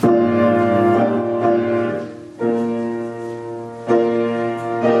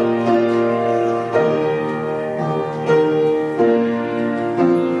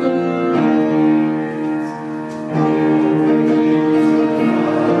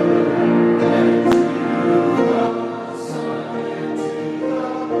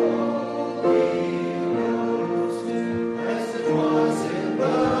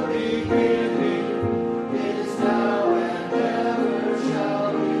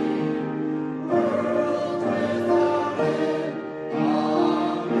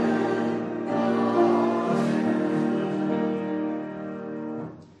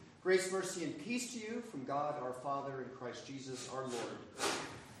Peace to you from God our Father and Christ Jesus our Lord.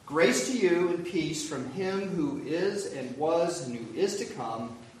 Grace to you and peace from him who is and was and who is to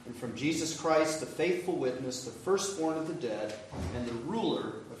come, and from Jesus Christ, the faithful witness, the firstborn of the dead, and the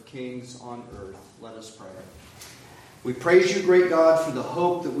ruler of kings on earth. Let us pray. We praise you, great God, for the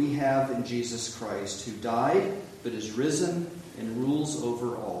hope that we have in Jesus Christ, who died but is risen and rules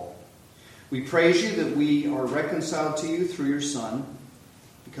over all. We praise you that we are reconciled to you through your Son.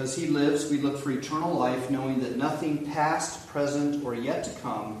 Because he lives, we look for eternal life, knowing that nothing past, present, or yet to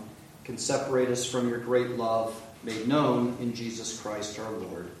come can separate us from your great love made known in Jesus Christ our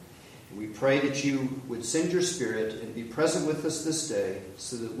Lord. And we pray that you would send your Spirit and be present with us this day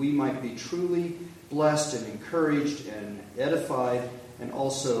so that we might be truly blessed and encouraged and edified, and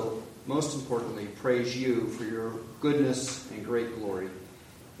also, most importantly, praise you for your goodness and great glory.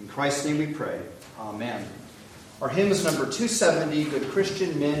 In Christ's name we pray. Amen. Our hymn is number 270, Good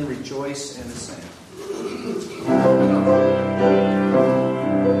Christian Men Rejoice and Sing.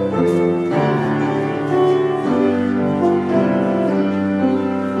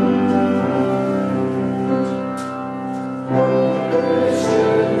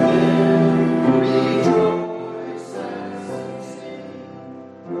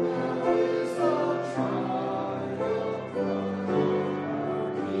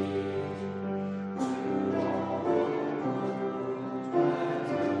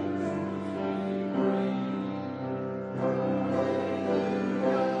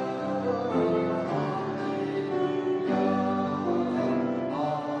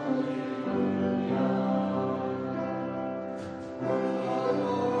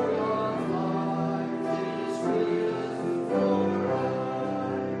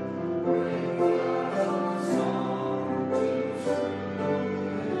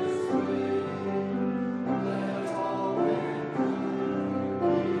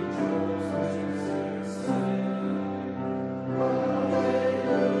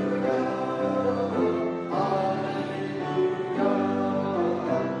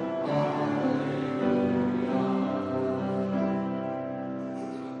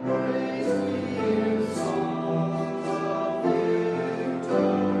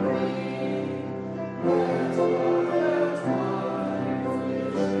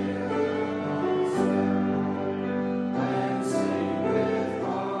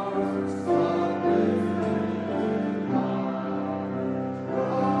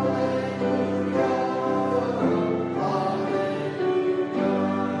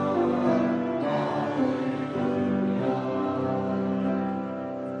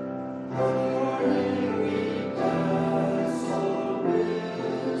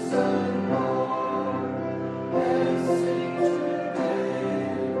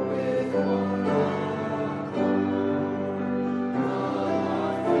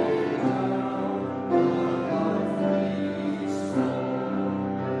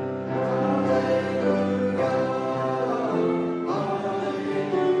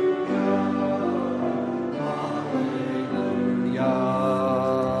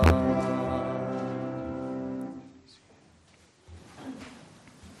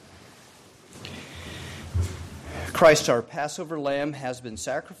 Christ, our Passover lamb, has been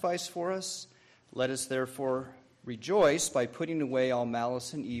sacrificed for us. Let us therefore rejoice by putting away all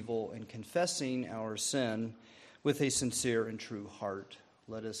malice and evil and confessing our sin with a sincere and true heart.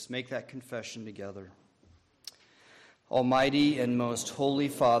 Let us make that confession together. Almighty and most holy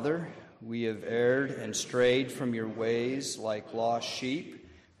Father, we have erred and strayed from your ways like lost sheep.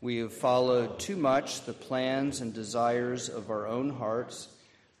 We have followed too much the plans and desires of our own hearts.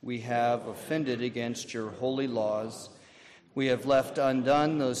 We have offended against your holy laws. We have left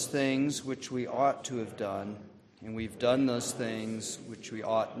undone those things which we ought to have done, and we've done those things which we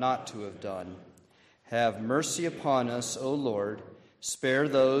ought not to have done. Have mercy upon us, O Lord. Spare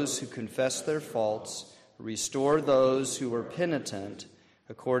those who confess their faults. Restore those who are penitent,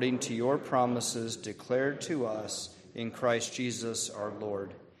 according to your promises declared to us in Christ Jesus our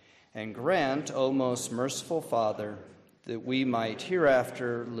Lord. And grant, O most merciful Father, that we might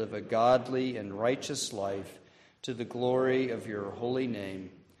hereafter live a godly and righteous life to the glory of your holy name.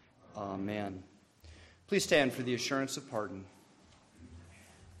 Amen. Please stand for the assurance of pardon.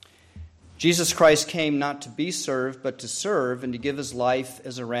 Jesus Christ came not to be served, but to serve and to give his life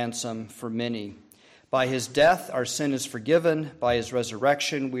as a ransom for many. By his death, our sin is forgiven. By his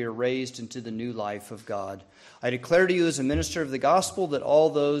resurrection, we are raised into the new life of God. I declare to you as a minister of the gospel that all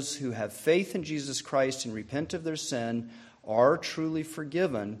those who have faith in Jesus Christ and repent of their sin are truly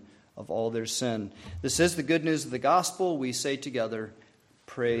forgiven of all their sin. This is the good news of the gospel. We say together,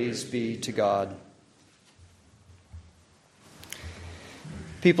 praise be to God.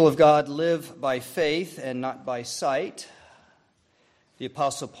 People of God live by faith and not by sight. The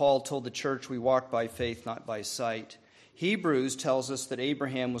Apostle Paul told the church we walk by faith, not by sight. Hebrews tells us that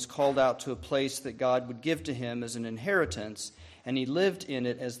Abraham was called out to a place that God would give to him as an inheritance, and he lived in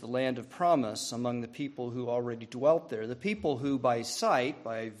it as the land of promise among the people who already dwelt there. The people who by sight,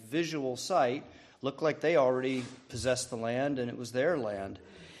 by visual sight, looked like they already possessed the land and it was their land.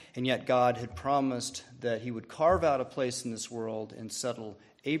 And yet God had promised that he would carve out a place in this world and settle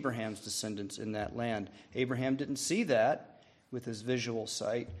Abraham's descendants in that land. Abraham didn't see that with his visual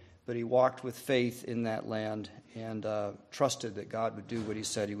sight, but he walked with faith in that land and trusted that God would do what he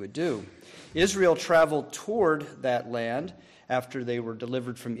said he would do. Israel traveled toward that land after they were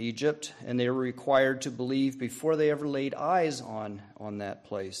delivered from Egypt, and they were required to believe before they ever laid eyes on that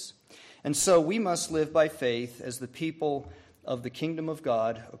place. And so we must live by faith as the people of the kingdom of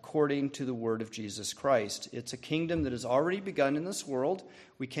God according to the word of Jesus Christ. It's a kingdom that has already begun in this world.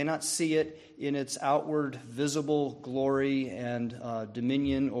 We cannot see it in its outward visible glory and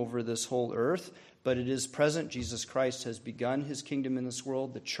dominion over this whole earth, but it is present. Jesus Christ has begun his kingdom in this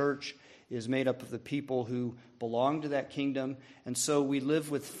world. The church is made up of the people who belong to that kingdom, and so we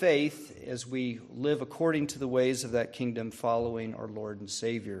live with faith as we live according to the ways of that kingdom, following our Lord and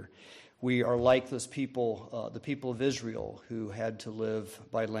Savior. We are like those people, the people of Israel, who had to live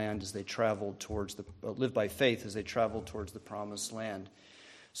by land as they traveled towards live by faith as they traveled towards the promised land.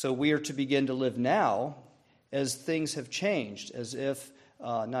 So we are to begin to live now as things have changed,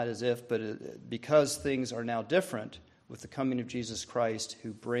 because things are now different with the coming of Jesus Christ,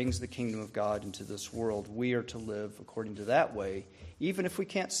 who brings the kingdom of God into this world. We are to live according to that way, even if we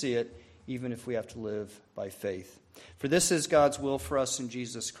can't see it, even if we have to live by faith. For this is God's will for us in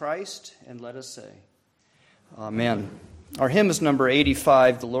Jesus Christ, and let us say, Amen. Our hymn is number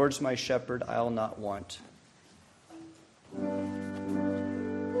 85, "The Lord's my shepherd, I'll not want."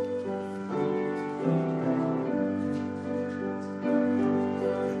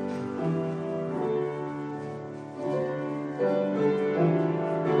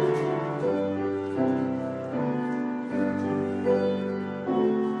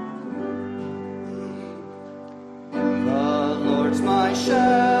 My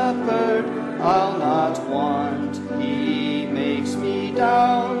shepherd, I'll not want. He makes me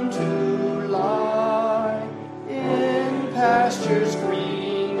down to lie. In pastures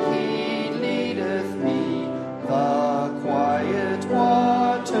green he leadeth me, the quiet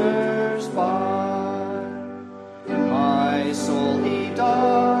waters by. My soul he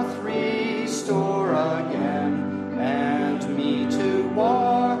doth restore again, and me to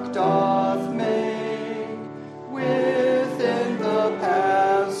walk doth make.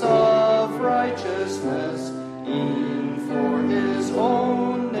 Paths of righteousness, e'en for his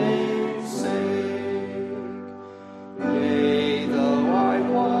own name's sake. Yea, though I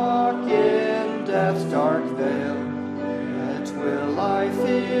walk in death's dark vale, yet will I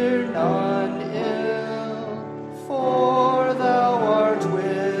fear none ill, for thou art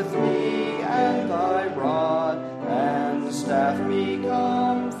with me, and thy rod and staff me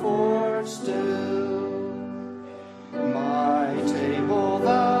comfort still. My table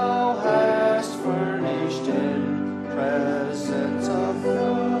thou hast furnished in presence of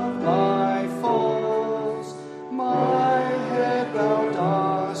my foes. My head thou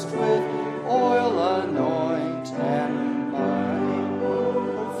dost with oil anoint, and my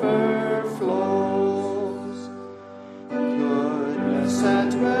overflows. Goodness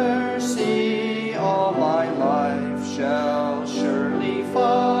and mercy all my life shall surely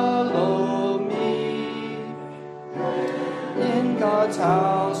follow me. In God's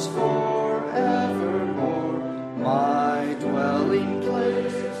house forevermore, my dwelling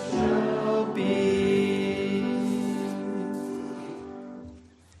place shall be.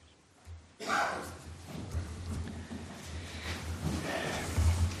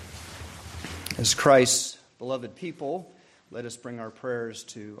 As Christ's beloved people, let us bring our prayers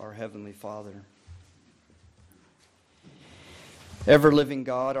to our Heavenly Father. Ever-living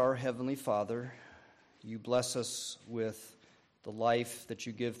God, our Heavenly Father, you bless us with the life that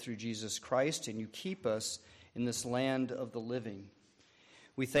you give through Jesus Christ, and you keep us in this land of the living.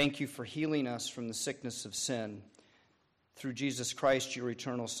 We thank you for healing us from the sickness of sin. Through Jesus Christ, your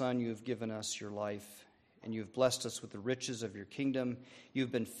eternal Son, you have given us your life, and you have blessed us with the riches of your kingdom. You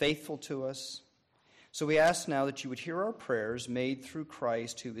have been faithful to us. So we ask now that you would hear our prayers made through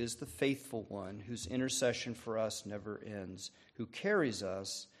Christ, who is the faithful one, whose intercession for us never ends, who carries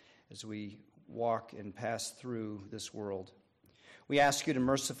us as we walk and pass through this world. We ask you to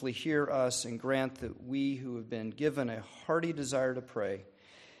mercifully hear us and grant that we who have been given a hearty desire to pray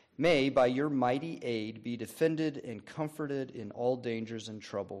may, by your mighty aid, be defended and comforted in all dangers and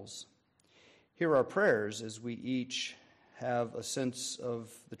troubles. Hear our prayers as we each have a sense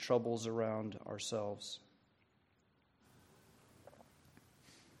of the troubles around ourselves.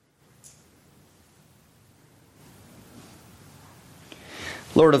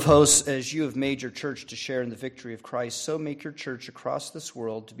 Lord of hosts, as you have made your church to share in the victory of Christ, so make your church across this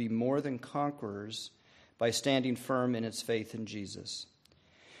world to be more than conquerors by standing firm in its faith in Jesus.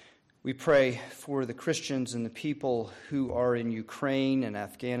 We pray for the Christians and the people who are in Ukraine and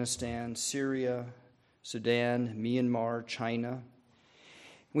Afghanistan, Syria, Sudan, Myanmar, China.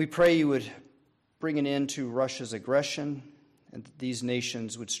 We pray you would bring an end to Russia's aggression, and that these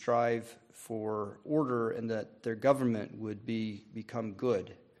nations would strive for order, and that their government would become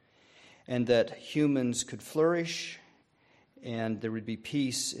good, and that humans could flourish, and there would be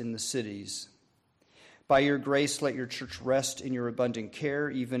peace in the cities. By your grace, let your church rest in your abundant care,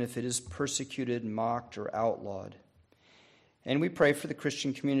 even if it is persecuted, mocked, or outlawed. And we pray for the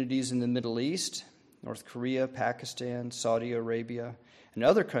Christian communities in the Middle East, North Korea, Pakistan, Saudi Arabia, and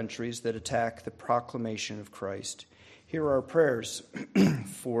other countries that attack the proclamation of Christ. Hear our prayers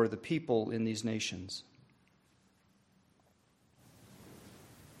for the people in these nations.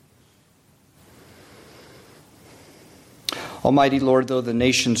 Almighty Lord, though the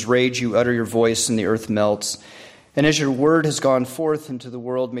nations rage, you utter your voice and the earth melts. And as your word has gone forth into the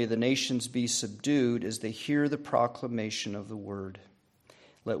world, may the nations be subdued as they hear the proclamation of the word.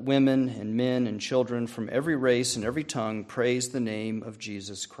 Let women and men and children from every race and every tongue praise the name of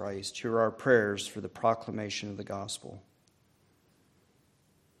Jesus Christ. Hear our prayers for the proclamation of the gospel.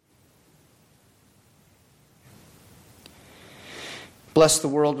 Bless the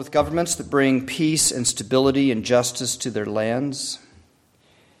world with governments that bring peace and stability and justice to their lands.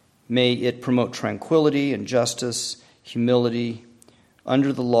 May it promote tranquility and justice, humility,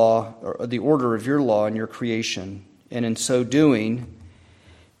 under the law, or the order of your law and your creation. And in so doing,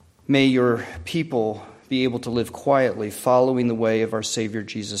 may your people be able to live quietly, following the way of our Savior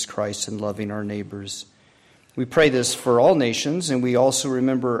Jesus Christ and loving our neighbors. We pray this for all nations, and we also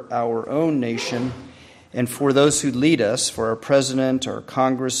remember our own nation, and for those who lead us, for our president, our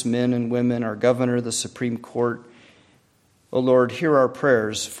congressmen and women, our governor, the Supreme Court. O Lord, hear our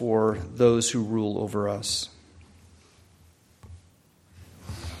prayers for those who rule over us.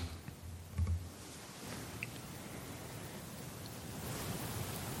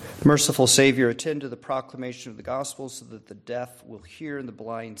 Merciful Savior, attend to the proclamation of the gospel so that the deaf will hear and the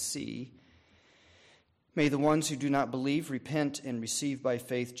blind see. May the ones who do not believe repent and receive by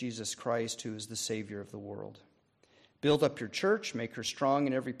faith Jesus Christ, who is the Savior of the world. Build up your church, make her strong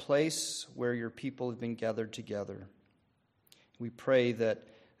in every place where your people have been gathered together. We pray that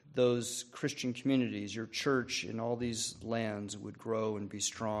those Christian communities, your church in all these lands, would grow and be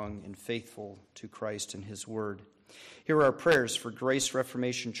strong and faithful to Christ and his word. Here are our prayers for Grace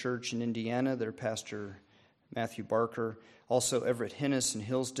Reformation Church in Indiana, their pastor Matthew Barker, also Everett Hennis in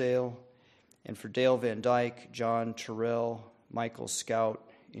Hillsdale, and for Dale Van Dyke, John Terrell, Michael Scout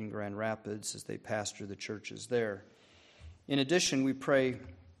in Grand Rapids as they pastor the churches there. In addition, we pray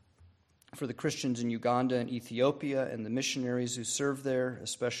for the Christians in Uganda and Ethiopia and the missionaries who serve there.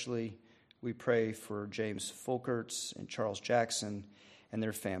 Especially, we pray for James Folkerts and Charles Jackson and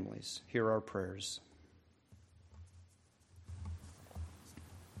their families. Hear our prayers.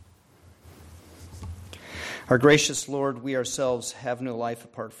 Our gracious Lord, we ourselves have no life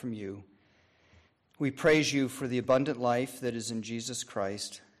apart from you. We praise you for the abundant life that is in Jesus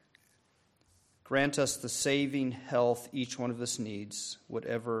Christ. Grant us the saving health each one of us needs,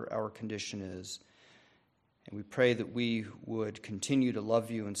 whatever our condition is. And we pray that we would continue to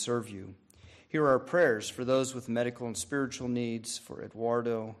love you and serve you. Hear our prayers for those with medical and spiritual needs, for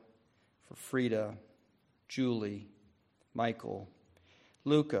Eduardo, for Frida, Julie, Michael,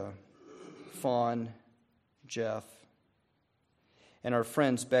 Luca, Fawn, Jeff, and our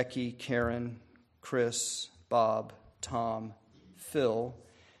friends Becky, Karen, Chris, Bob, Tom, Phil,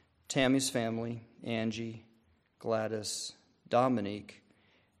 Tammy's family, Angie, Gladys, Dominique,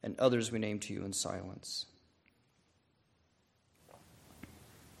 and others we name to you in silence.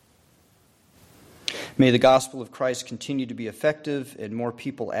 May the gospel of Christ continue to be effective and more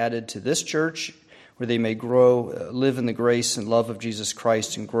people added to this church, where they may grow, live in the grace and love of Jesus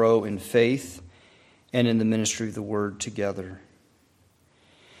Christ and grow in faith and in the ministry of the word together.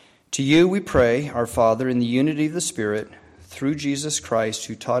 To you we pray, our Father, in the unity of the Spirit, through Jesus Christ,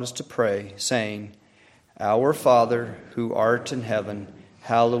 who taught us to pray, saying, Our Father, who art in heaven,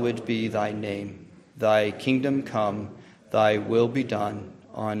 hallowed be thy name. Thy kingdom come, thy will be done,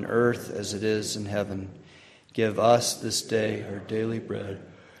 on earth as it is in heaven. Give us this day our daily bread,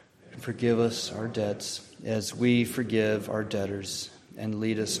 and forgive us our debts, as we forgive our debtors. And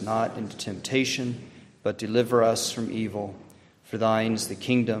lead us not into temptation, but deliver us from evil. For thine is the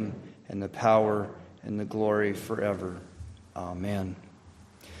kingdom, and the power, and the glory forever. Amen.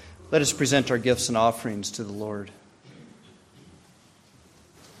 Let us present our gifts and offerings to the Lord.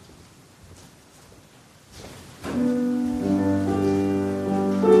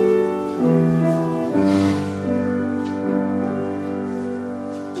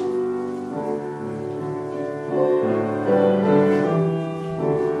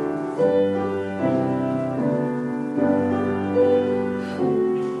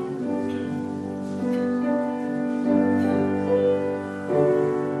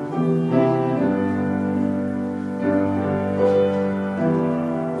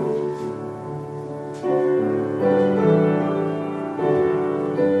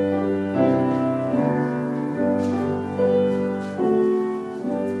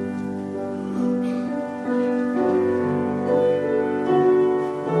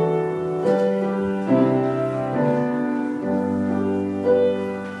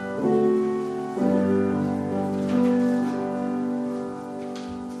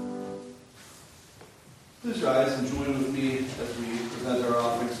 Please rise and join with me as we present our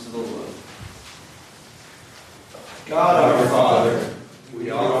offerings to the Lord. God our Father, we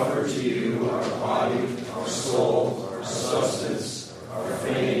offer to you our body, our soul, our substance, our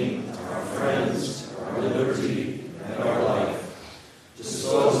fame, our friends, our liberty, and our life.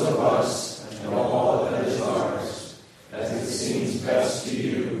 Dispose of us and all that is ours, as it seems best to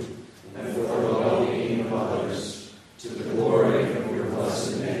you, and for the well-being of others, to the glory of your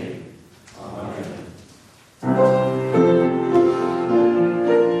blessed name. Amen.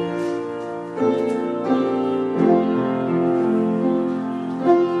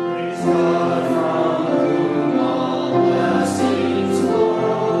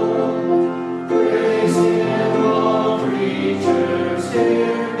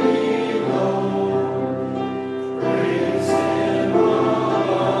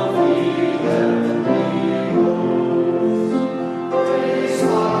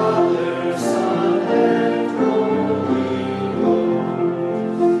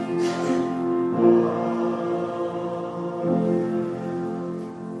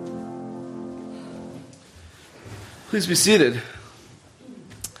 Please be seated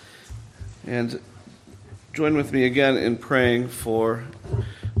and join with me again in praying for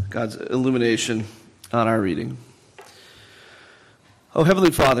God's illumination on our reading. Oh,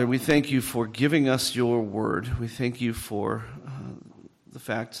 Heavenly Father, we thank you for giving us your word. We thank you for the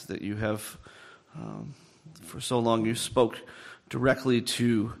fact that you have, for so long, you spoke directly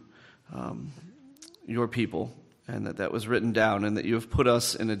to your people, and that was written down, and that you have put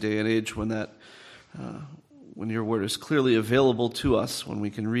us in a day and age when that when your word is clearly available to us, when we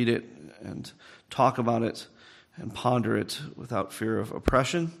can read it and talk about it and ponder it without fear of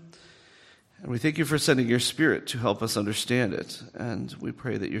oppression. And we thank you for sending your Spirit to help us understand it. And we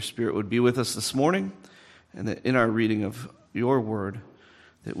pray that your Spirit would be with us this morning, and that in our reading of your word,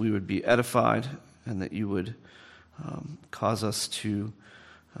 that we would be edified, and that you would cause us to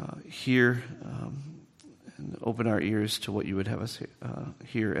hear and open our ears to what you would have us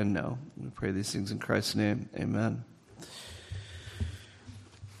hear and know. We pray these things in Christ's name. Amen.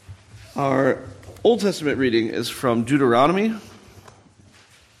 Our Old Testament reading is from Deuteronomy,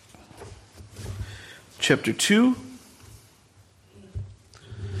 chapter 2,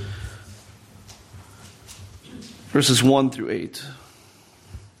 verses 1 through 8.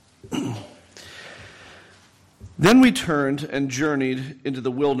 Then we turned and journeyed into the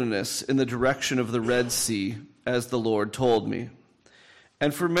wilderness in the direction of the Red Sea, as the Lord told me.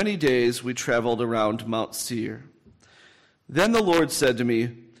 And for many days we traveled around Mount Seir. Then the Lord said to me,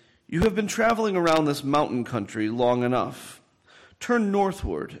 "You have been traveling around this mountain country long enough. Turn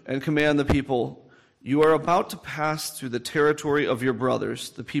northward and command the people, 'You are about to pass through the territory of your brothers,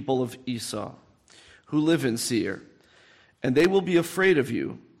 the people of Esau, who live in Seir, and they will be afraid of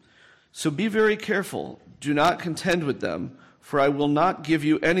you. So be very careful. Do not contend with them, for I will not give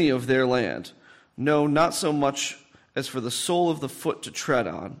you any of their land. No, not so much as for the sole of the foot to tread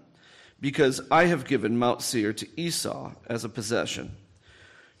on, because I have given Mount Seir to Esau as a possession.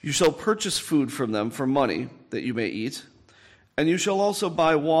 You shall purchase food from them for money, that you may eat, and you shall also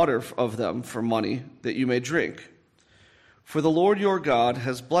buy water of them for money, that you may drink. For the Lord your God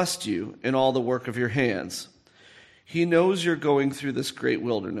has blessed you in all the work of your hands. He knows you're going through this great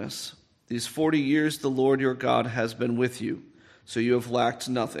wilderness. These 40 years the Lord your God has been with you, so you have lacked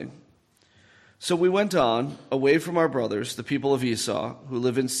nothing.' So we went on, away from our brothers, the people of Esau, who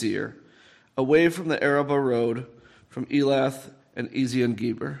live in Seir, away from the Arabah road, from Elath and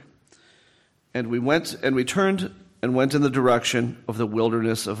Ezion-Geber, And we turned and went in the direction of the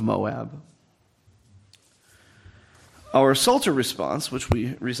wilderness of Moab. Our Psalter response, which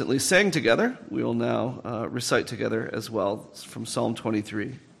we recently sang together, we will now recite together as well. It's from Psalm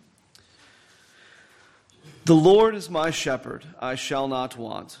 23. The Lord is my shepherd, I shall not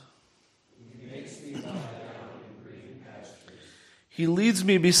want. He makes me lie down in green pastures. He leads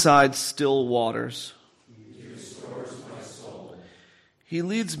me beside still waters. He restores my soul. He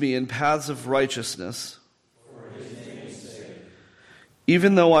leads me in paths of righteousness. For his name's sake.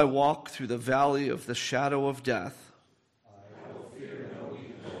 Even though I walk through the valley of the shadow of death, I will fear no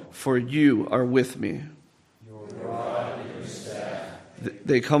evil. for you are with me. Your rod and your staff.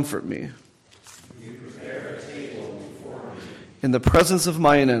 They comfort me. You prepare a table before me. In the presence of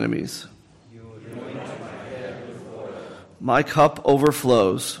mine enemies, You anoint my head with oil. my cup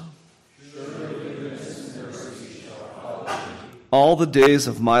overflows. Surely goodness and mercy shall follow me. All the days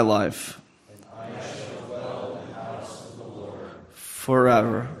of my life, And I shall dwell in the house of the Lord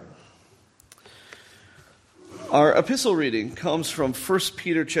forever. Our epistle reading comes from 1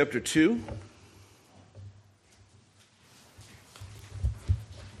 Peter chapter 2.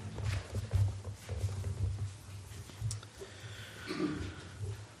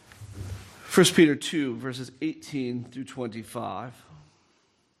 First Peter 2, verses 18 through 25.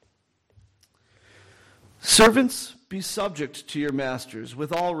 Servants, be subject to your masters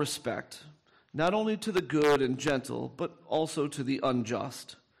with all respect, not only to the good and gentle, but also to the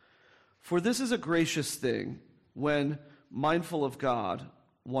unjust. For this is a gracious thing, when, mindful of God,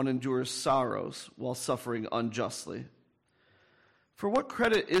 one endures sorrows while suffering unjustly. For what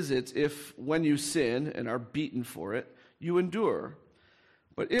credit is it if, when you sin and are beaten for it, you endure?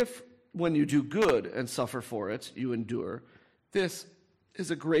 But if, when you do good and suffer for it, you endure, this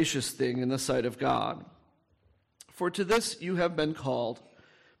is a gracious thing in the sight of God. For to this you have been called,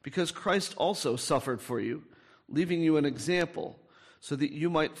 because Christ also suffered for you, leaving you an example, so that you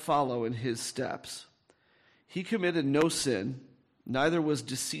might follow in his steps. He committed no sin, neither was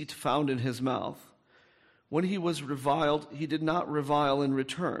deceit found in his mouth. When he was reviled, he did not revile in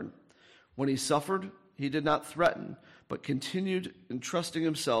return. When he suffered, he did not threaten, but continued entrusting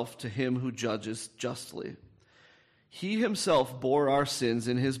himself to him who judges justly. He himself bore our sins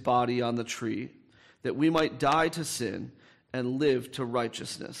in his body on the tree, that we might die to sin and live to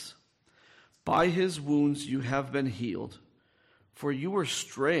righteousness. By his wounds you have been healed, for you were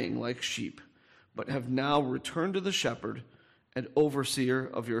straying like sheep, but have now returned to the shepherd and overseer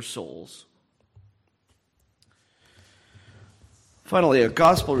of your souls. Finally, our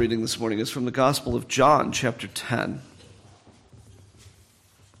gospel reading this morning is from the Gospel of John, chapter 10.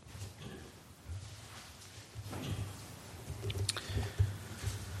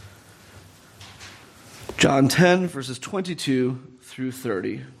 John 10, verses 22 through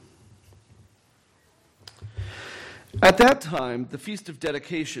 30. At that time, the Feast of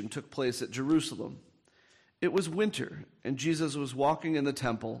Dedication took place at Jerusalem. It was winter, and Jesus was walking in the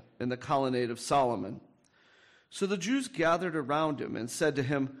temple in the colonnade of Solomon. So the Jews gathered around him and said to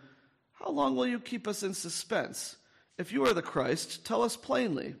him, "How long will you keep us in suspense? If you are the Christ, tell us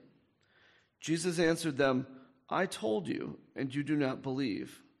plainly." Jesus answered them, "I told you, and you do not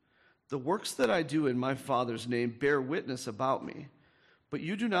believe. The works that I do in my Father's name bear witness about me, but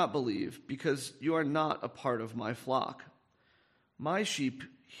you do not believe because you are not a part of my flock. My sheep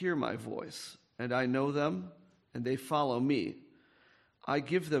hear my voice, and I know them, and they follow me. I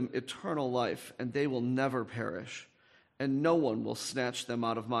give them eternal life, and they will never perish, and no one will snatch them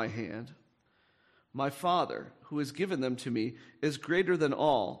out of my hand. My Father, who has given them to me, is greater than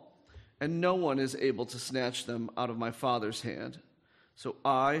all, and no one is able to snatch them out of my Father's hand. So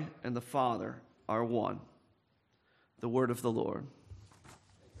I and the Father are one." The word of the Lord.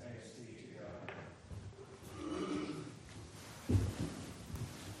 Thanks be to God.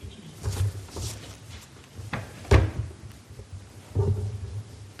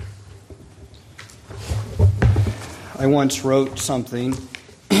 I once wrote something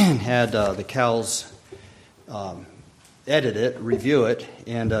and had the Cals edit it, review it,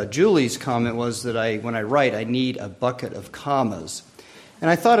 and Julie's comment was that when I write, I need a bucket of commas. And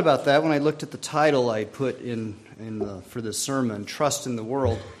I thought about that when I looked at the title I put for this sermon, Trust in the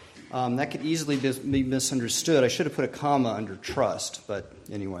World. That could easily be misunderstood. I should have put a comma under trust, but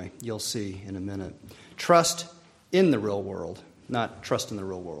anyway, you'll see in a minute. Trust in the real world, not trust in the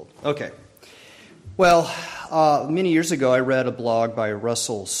real world. Okay. Well, many years ago I read a blog by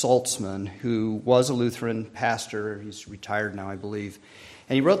Russell Saltzman, who was a Lutheran pastor. He's retired now, I believe.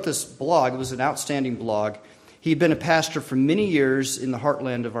 And he wrote this blog. It was an outstanding blog. He'd been a pastor for many years in the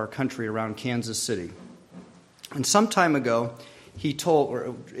heartland of our country around Kansas City. And some time ago, he told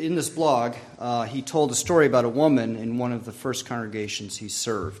a story about a woman in one of the first congregations he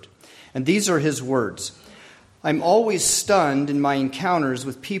served. And these are his words. I'm always stunned in my encounters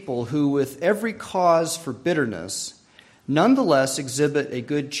with people who, with every cause for bitterness, nonetheless exhibit a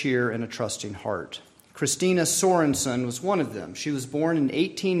good cheer and a trusting heart. Christina Sorensen was one of them. She was born in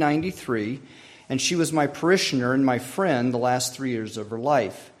 1893, and she was my parishioner and my friend the last 3 years of her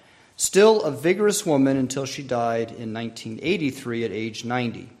life. Still a vigorous woman until she died in 1983 at age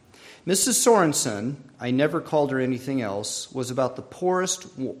 90. Mrs. Sorensen, I never called her anything else, was about the poorest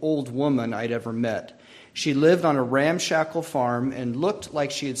old woman I'd ever met. She lived on a ramshackle farm and looked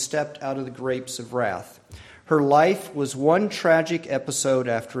like she had stepped out of the grapes of wrath. Her life was one tragic episode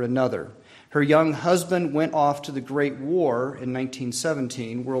after another. Her young husband went off to the Great War in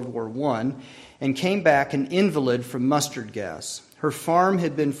 1917, World War I, and came back an invalid from mustard gas. Her farm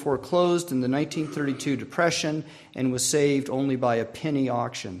had been foreclosed in the 1932 Depression and was saved only by a penny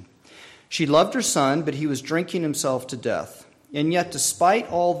auction. She loved her son, but he was drinking himself to death. And yet,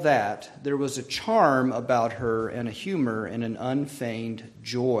 despite all that, there was a charm about her and a humor and an unfeigned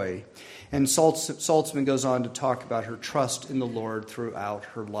joy. And Saltzman goes on to talk about her trust in the Lord throughout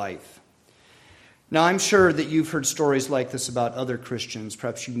her life. Now, I'm sure that you've heard stories like this about other Christians.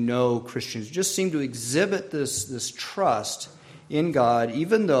 Perhaps you know Christians who just seem to exhibit this trust in God,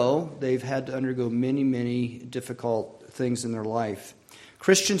 even though they've had to undergo many, many difficult things in their life.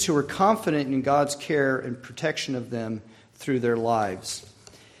 Christians who are confident in God's care and protection of them through their lives.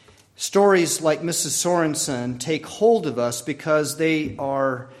 Stories like Mrs. Sorensen take hold of us because they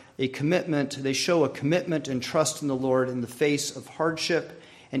are a commitment, they show a commitment and trust in the Lord in the face of hardship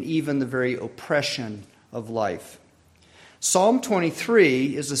and even the very oppression of life. Psalm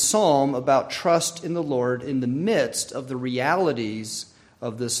 23 is a psalm about trust in the Lord in the midst of the realities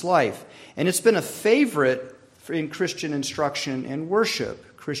of this life. And it's been a favorite in Christian instruction and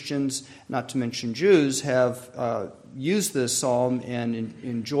worship. Christians, not to mention Jews, have used this psalm and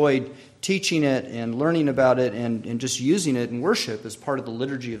enjoyed teaching it and learning about it and just using it in worship as part of the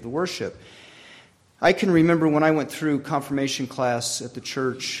liturgy of the worship. I can remember when I went through confirmation class at the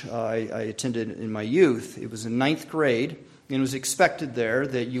church I attended in my youth. It was in 9th grade, and it was expected there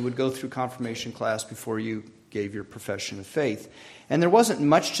that you would go through confirmation class before you gave your profession of faith. And there wasn't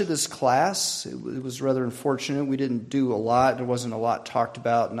much to this class. It was rather unfortunate. We didn't do a lot. There wasn't a lot talked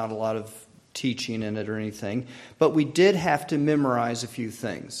about, not a lot of teaching in it or anything. But we did have to memorize a few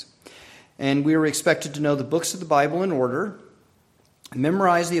things. And we were expected to know the books of the Bible in order,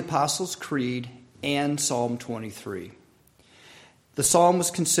 memorize the Apostles' Creed, and Psalm 23. The psalm was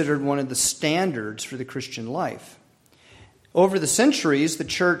considered one of the standards for the Christian life. Over the centuries, the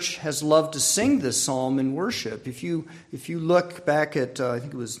church has loved to sing this psalm in worship. If you look back at, I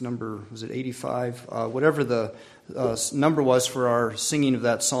think it was 85? Whatever the number was for our singing of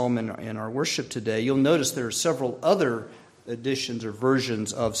that psalm in our worship today, you'll notice there are several other editions or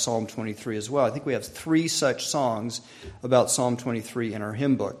versions of Psalm 23 as well. I think we have 3 such songs about Psalm 23 in our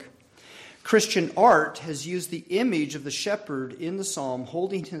hymn book. Christian art has used the image of the shepherd in the psalm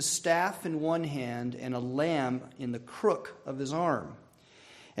holding his staff in one hand and a lamb in the crook of his arm.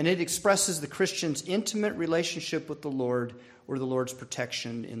 And it expresses the Christian's intimate relationship with the Lord or the Lord's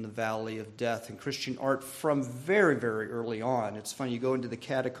protection in the valley of death. And Christian art from very, very early on. It's funny, you go into the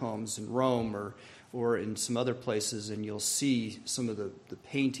catacombs in Rome or in some other places and you'll see some of the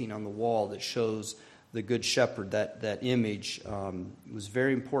painting on the wall that shows the Good Shepherd. That image was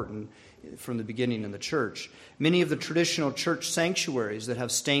very important from the beginning in the church. Many of the traditional church sanctuaries that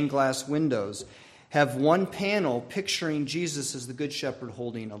have stained glass windows have one panel picturing Jesus as the Good Shepherd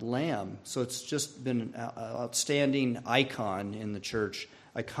holding a lamb. So it's just been an outstanding icon in the church,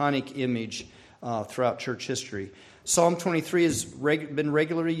 iconic image throughout church history. Psalm 23 has been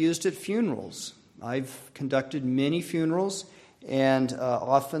regularly used at funerals. I've conducted many funerals, and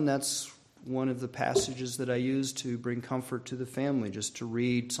often that's one of the passages that I use to bring comfort to the family, just to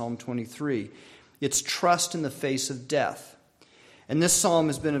read Psalm 23. It's trust in the face of death. And this psalm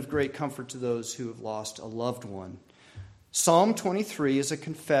has been of great comfort to those who have lost a loved one. Psalm 23 is a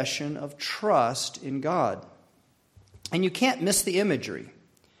confession of trust in God. And you can't miss the imagery.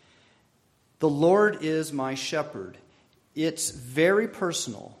 The Lord is my shepherd. It's very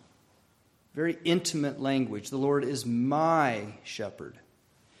personal, very intimate language. The Lord is my shepherd.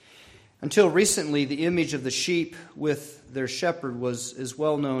 Until recently, the image of the sheep with their shepherd was as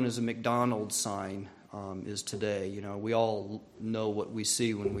well known as a McDonald's sign is today. You know, we all know what we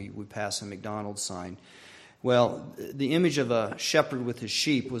see when we pass a McDonald's sign. Well, the image of a shepherd with his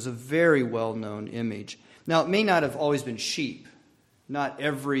sheep was a very well-known image. Now, it may not have always been sheep Not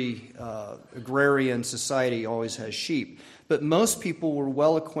every agrarian society always has sheep, but most people were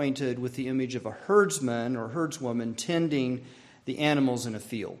well acquainted with the image of a herdsman or herdswoman tending the animals in a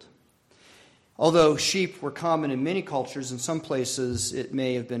field. Although sheep were common in many cultures, in some places it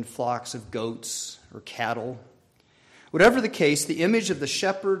may have been flocks of goats or cattle. Whatever the case, the image of the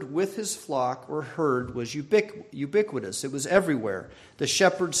shepherd with his flock or herd was ubiquitous. It was everywhere. The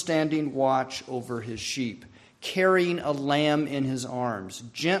shepherd standing watch over his sheep, carrying a lamb in his arms,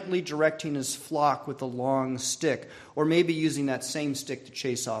 gently directing his flock with a long stick, or maybe using that same stick to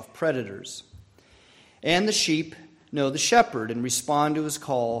chase off predators. And the sheep know the shepherd and respond to his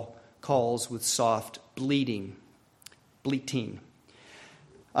calls with soft bleating.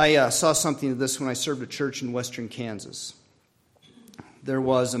 I saw something of this when I served a church in western Kansas. There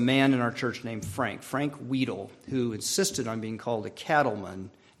was a man in our church named Frank Weedle, who insisted on being called a cattleman,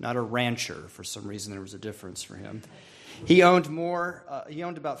 not a rancher. For some reason, there was a difference for him. He owned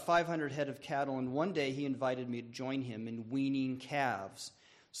about 500 head of cattle, and one day he invited me to join him in weaning calves.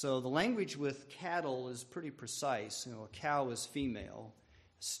 So the language with cattle is pretty precise. A cow is female.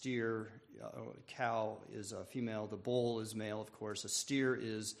 Steer, cow is a female. The bull is male, of course. A steer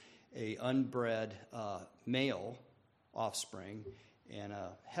is a unbred male offspring, and a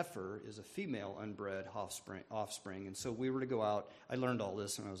heifer is a female unbred offspring. And so we were to go out. I learned all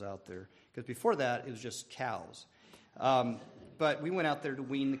this when I was out there, because before that it was just cows. But we went out there to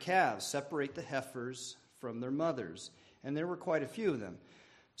wean the calves, separate the heifers from their mothers, and there were quite a few of them.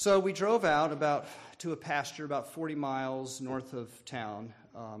 So we drove out to a pasture about 40 miles north of town,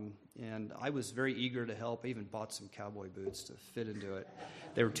 and I was very eager to help. I even bought some cowboy boots to fit into it.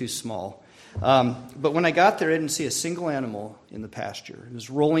 They were too small. But when I got there, I didn't see a single animal in the pasture. It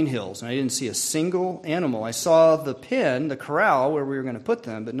was rolling hills, and I didn't see a single animal. I saw the pen, the corral, where we were going to put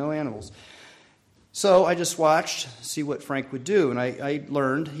them, but no animals. So I just watched, see what Frank would do, and I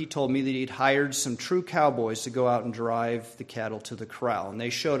learned, he told me that he'd hired some true cowboys to go out and drive the cattle to the corral. And they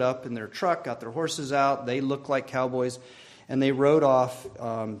showed up in their truck, got their horses out, they looked like cowboys, and they rode off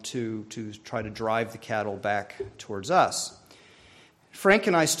to try to drive the cattle back towards us. Frank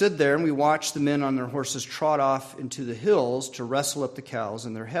and I stood there, and we watched the men on their horses trot off into the hills to wrestle up the cows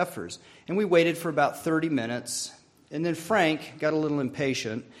and their heifers. And we waited for about 30 minutes, and then Frank got a little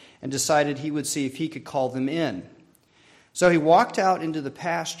impatient and decided he would see if he could call them in. So he walked out into the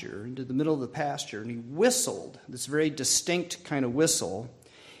pasture, into the middle of the pasture, and he whistled, this very distinct kind of whistle,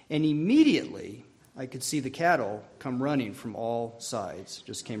 and immediately I could see the cattle come running from all sides,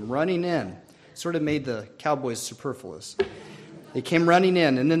 just came running in, sort of made the cowboys superfluous. They came running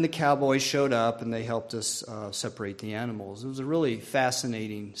in, and then the cowboys showed up, and they helped us separate the animals. It was a really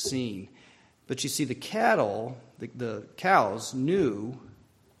fascinating scene. But you see, the cattle, the cows knew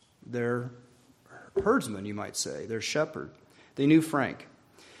their herdsman, you might say, their shepherd. They knew Frank.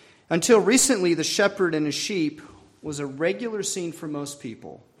 Until recently, the shepherd and his sheep was a regular scene for most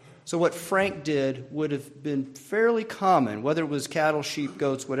people. So what Frank did would have been fairly common, whether it was cattle, sheep,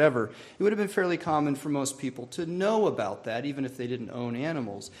 goats, whatever. It would have been fairly common for most people to know about that, even if they didn't own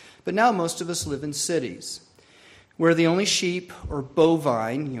animals. But now most of us live in cities, where the only sheep or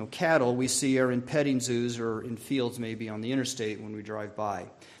bovine, cattle we see are in petting zoos or in fields maybe on the interstate when we drive by.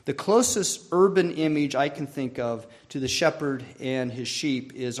 The closest urban image I can think of to the shepherd and his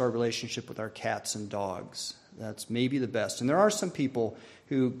sheep is our relationship with our cats and dogs. That's maybe the best. And there are some people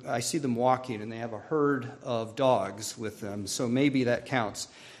who, I see them walking and they have a herd of dogs with them, so maybe that counts.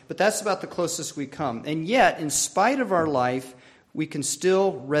 But that's about the closest we come. And yet, in spite of our life, we can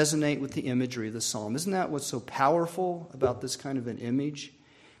still resonate with the imagery of the psalm. Isn't that what's so powerful about this kind of an image?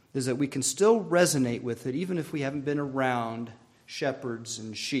 Is that we can still resonate with it even if we haven't been around shepherds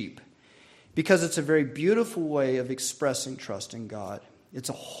and sheep. Because it's a very beautiful way of expressing trust in God. It's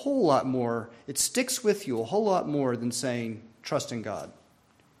a whole lot more, it sticks with you a whole lot more than saying trust in God.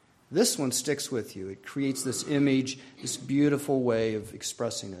 This one sticks with you. It creates this image, this beautiful way of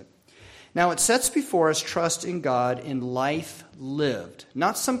expressing it. Now, it sets before us trust in God in life lived.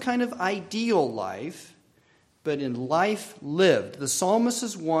 Not some kind of ideal life, but in life lived. The psalmist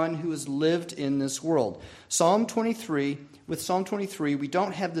is one who has lived in this world. With Psalm 23, we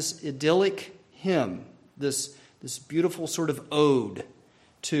don't have this idyllic hymn, this beautiful sort of ode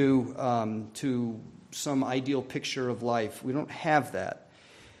to some ideal picture of life. We don't have that.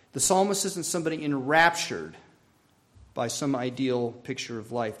 The psalmist isn't somebody enraptured by some ideal picture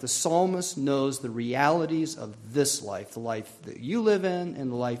of life. The psalmist knows the realities of this life, the life that you live in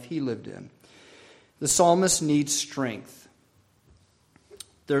and the life he lived in. The psalmist needs strength.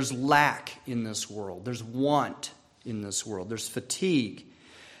 There's lack in this world. There's want in this world. There's fatigue.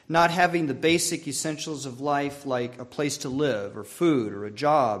 not having the basic essentials of life like a place to live or food or a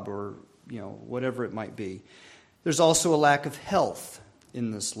job or whatever it might be. There's also a lack of health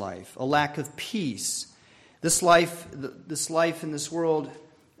in this life, a lack of peace. This life in this world,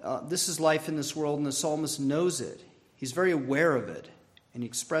 this is life in this world, and the psalmist knows it. He's very aware of it, and he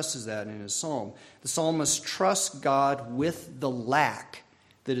expresses that in his psalm. The psalmist trusts God with the lack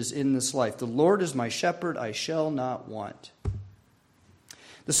that is in this life. The Lord is my shepherd, I shall not want.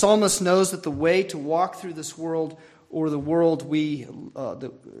 The psalmist knows that the way to walk through this world, or the world where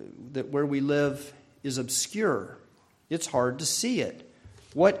we live, is obscure. It's hard to see it.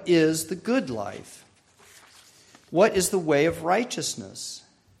 What is the good life? What is the way of righteousness?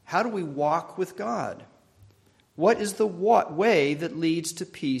 How do we walk with God? What is the way that leads to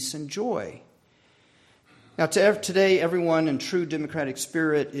peace and joy? Now, today, everyone in true democratic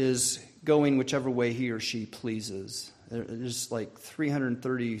spirit is going whichever way he or she pleases. There's like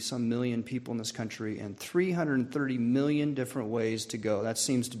 330-some million people in this country and 330 million different ways to go. That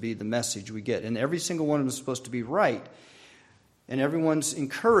seems to be the message we get. And every single one of them is supposed to be right. And everyone's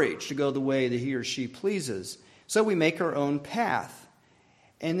encouraged to go the way that he or she pleases. So we make our own path.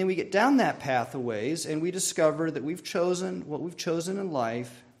 And then we get down that path a ways and we discover that what we've chosen in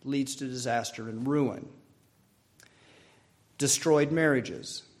life leads to disaster and ruin. Destroyed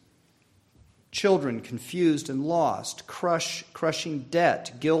marriages. Children confused and lost, crushing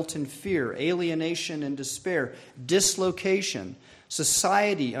debt, guilt and fear, alienation and despair, dislocation,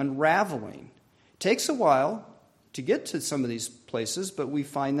 society unraveling. It takes a while to get to some of these places, but we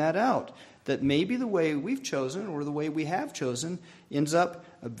find that out. That maybe the way we've chosen or the way we have chosen ends up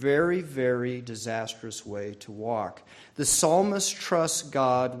a very, very disastrous way to walk. The psalmist trusts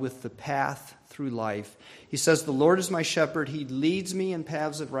God with the path through life. He says, the Lord is my shepherd. He leads me in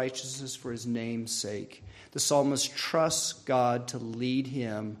paths of righteousness for his name's sake. The psalmist trusts God to lead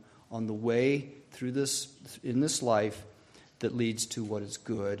him on the way through in this life that leads to what is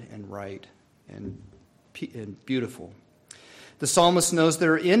good and right and beautiful. The psalmist knows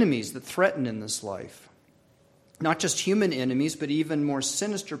there are enemies that threaten in this life. Not just human enemies, but even more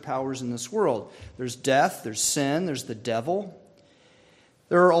sinister powers in this world. There's death, there's sin, there's the devil.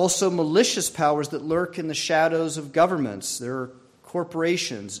 There are also malicious powers that lurk in the shadows of governments. There are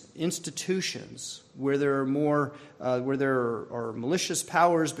corporations, institutions, where there are malicious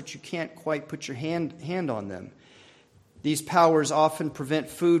powers, but you can't quite put your hand on them. These powers often prevent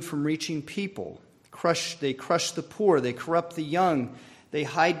food from reaching people. They crush the poor. They corrupt the young. They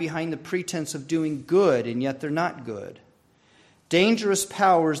hide behind the pretense of doing good, and yet they're not good. Dangerous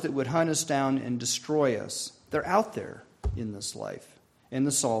powers that would hunt us down and destroy us. They're out there in this life. And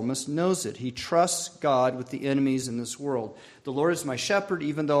the psalmist knows it. He trusts God with the enemies in this world. The Lord is my shepherd.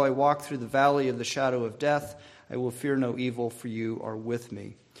 Even though I walk through the valley of the shadow of death, I will fear no evil, for you are with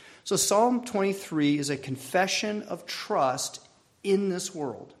me. So Psalm 23 is a confession of trust in this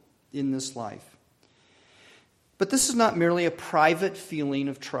world, in this life. But this is not merely a private feeling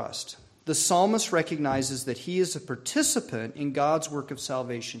of trust. The psalmist recognizes that he is a participant in God's work of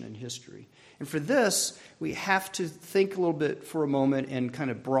salvation in history. And for this, we have to think a little bit for a moment and kind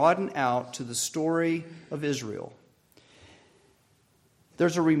of broaden out to the story of Israel.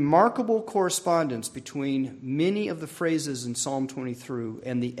 There's a remarkable correspondence between many of the phrases in Psalm 23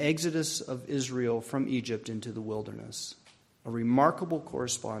 and the exodus of Israel from Egypt into the wilderness. A remarkable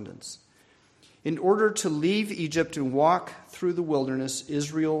correspondence. In order to leave Egypt and walk through the wilderness,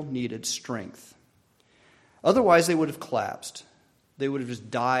 Israel needed strength. Otherwise, they would have collapsed. They would have just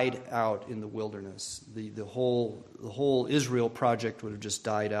died out in the wilderness. The whole Israel project would have just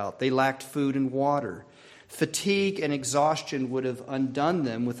died out. They lacked food and water. Fatigue and exhaustion would have undone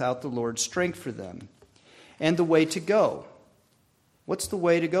them without the Lord's strength for them. And the way to go. What's the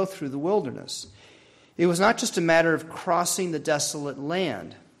way to go through the wilderness? It was not just a matter of crossing the desolate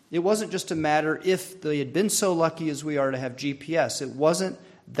land. It wasn't just a matter if they had been so lucky as we are to have GPS.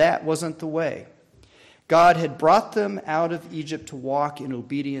 That wasn't the way. God had brought them out of Egypt to walk in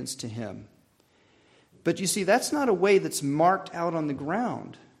obedience to him. But you see, that's not a way that's marked out on the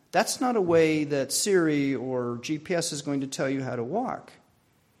ground. That's not a way that Siri or GPS is going to tell you how to walk.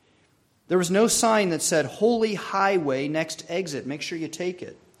 There was no sign that said, Holy Highway, next exit, make sure you take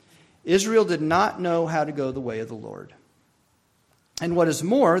it. Israel did not know how to go the way of the Lord. And what is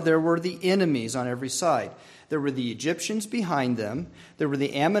more, there were the enemies on every side. There were the Egyptians behind them. There were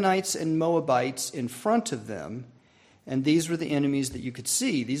the Ammonites and Moabites in front of them. And these were the enemies that you could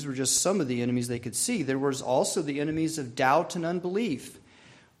see. These were just some of the enemies they could see. There was also the enemies of doubt and unbelief,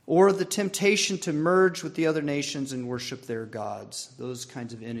 or the temptation to merge with the other nations and worship their gods. Those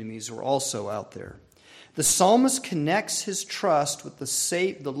kinds of enemies were also out there. The psalmist connects his trust with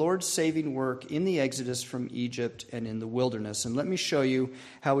the Lord's saving work in the Exodus from Egypt and in the wilderness. And let me show you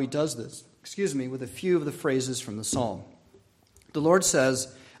how he does this, with a few of the phrases from the psalm. The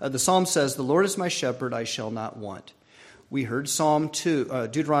psalm says, "The Lord is my shepherd, I shall not want." We heard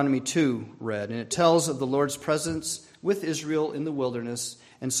Deuteronomy 2 read, and it tells of the Lord's presence with Israel in the wilderness.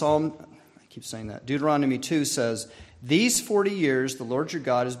 And Deuteronomy 2 says, "These 40 years the Lord your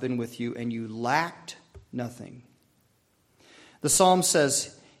God has been with you, and you lacked nothing." The psalm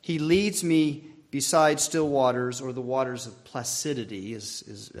says, "He leads me beside still waters," or the waters of placidity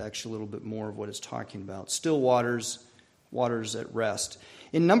is actually a little bit more of what it's talking about. Still waters, waters at rest.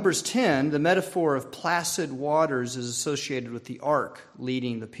 In Numbers 10, the metaphor of placid waters is associated with the ark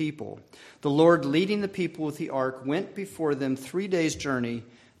leading the people. The Lord leading the people with the ark went before them 3 days' journey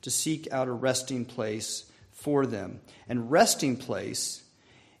to seek out a resting place for them. And resting place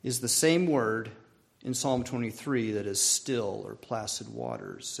is the same word in Psalm 23 that is still or placid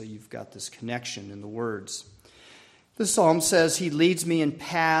waters. So you've got this connection in the words. The psalm says, "He leads me in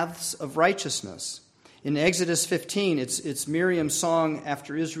paths of righteousness." In Exodus 15, it's Miriam's song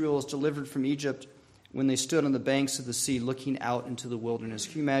after Israel is delivered from Egypt when they stood on the banks of the sea looking out into the wilderness.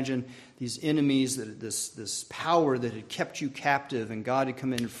 Can you imagine these enemies, this power that had kept you captive, and God had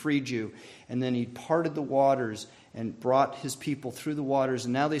come in and freed you, and then he parted the waters and brought his people through the waters,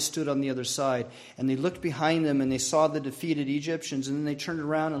 and now they stood on the other side, and they looked behind them, and they saw the defeated Egyptians, and then they turned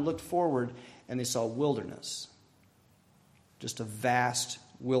around and looked forward, and they saw wilderness. Just a vast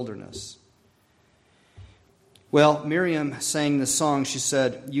wilderness. Well, Miriam sang this song. She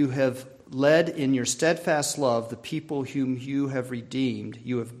said, "You have led in your steadfast love the people whom you have redeemed.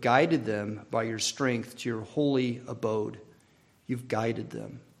 You have guided them by your strength to your holy abode." You've guided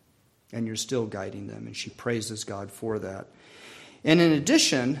them, and you're still guiding them. And she praises God for that. And in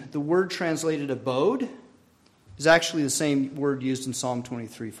addition, the word translated abode is actually the same word used in Psalm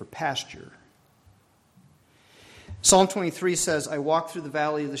 23 for pasture. Psalm 23 says, "I walk through the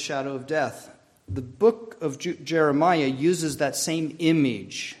valley of the shadow of death." The book of Jeremiah uses that same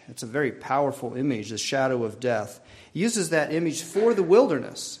image. It's a very powerful image, the shadow of death. He uses that image for the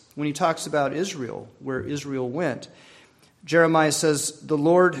wilderness when he talks about Israel, where Israel went. Jeremiah says, "The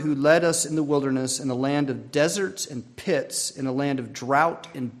Lord who led us in the wilderness, in a land of deserts and pits, in a land of drought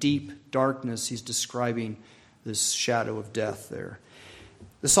and deep darkness." He's describing this shadow of death there.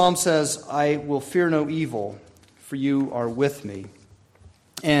 The psalm says, "I will fear no evil, for you are with me."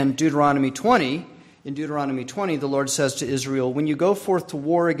 And in Deuteronomy 20, the Lord says to Israel, "When you go forth to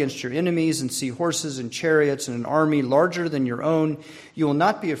war against your enemies and see horses and chariots and an army larger than your own, you will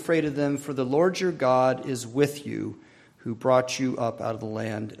not be afraid of them, for the Lord your God is with you, who brought you up out of the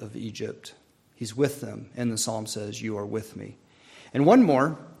land of Egypt." He's with them, and the psalm says, "You are with me." And one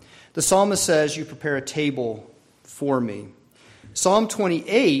more, the psalmist says, "You prepare a table for me." Psalm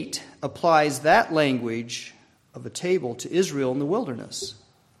 28 applies that language of a table to Israel in the wilderness.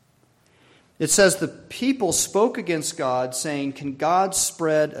 It says the people spoke against God, saying, "Can God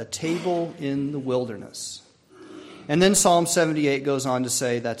spread a table in the wilderness?" And then Psalm 78 goes on to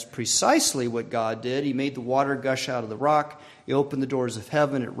say that's precisely what God did. He made the water gush out of the rock. He opened the doors of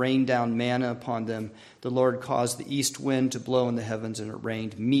heaven. It rained down manna upon them. The Lord caused the east wind to blow in the heavens, and it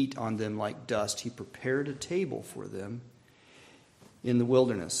rained meat on them like dust. He prepared a table for them in the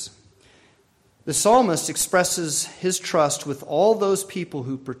wilderness. The psalmist expresses his trust with all those people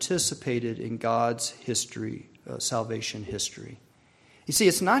who participated in God's history, salvation history. You see,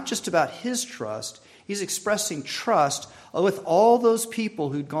 it's not just about his trust. He's expressing trust with all those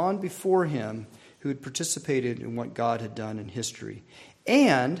people who'd gone before him, who had participated in what God had done in history.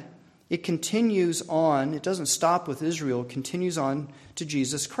 And it continues on. It doesn't stop with Israel. It continues on to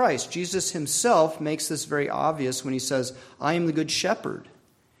Jesus Christ. Jesus himself makes this very obvious when he says, "I am the good shepherd."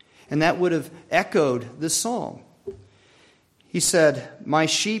 And that would have echoed this psalm. He said, "My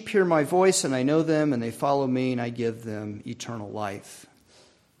sheep hear my voice, and I know them, and they follow me, and I give them eternal life."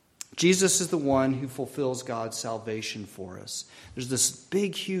 Jesus is the one who fulfills God's salvation for us. There's this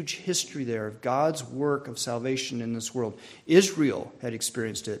big, huge history there of God's work of salvation in this world. Israel had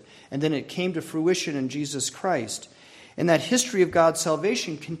experienced it, and then it came to fruition in Jesus Christ. And that history of God's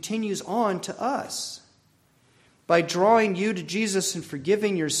salvation continues on to us. By drawing you to Jesus and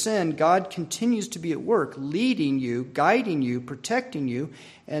forgiving your sin, God continues to be at work, leading you, guiding you, protecting you,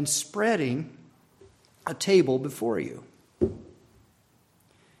 and spreading a table before you.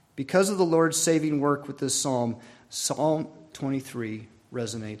 Because of the Lord's saving work with this psalm, Psalm 23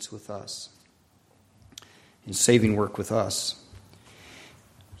 resonates with us. In saving work with us.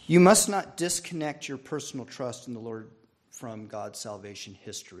 You must not disconnect your personal trust in the Lord from God's salvation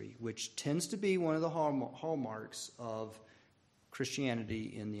history, which tends to be one of the hallmarks of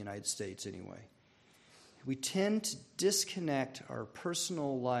Christianity in the United States anyway. We tend to disconnect our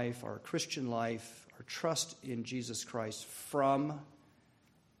personal life, our Christian life, our trust in Jesus Christ from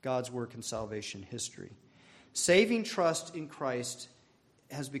God's work in salvation history. Saving trust in Christ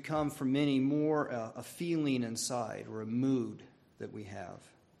has become for many more a feeling inside or a mood that we have.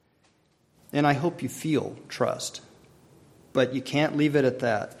 And I hope you feel trust, but you can't leave it at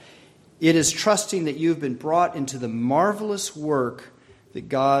that. It is trusting that you've been brought into the marvelous work that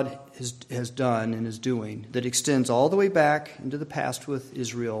God has done and is doing that extends all the way back into the past with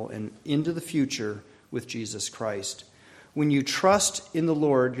Israel and into the future with Jesus Christ. When you trust in the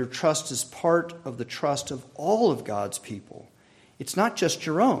Lord, your trust is part of the trust of all of God's people. It's not just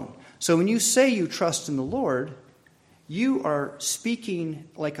your own. So when you say you trust in the Lord, you are speaking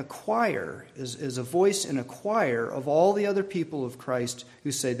like a choir, as a voice in a choir of all the other people of Christ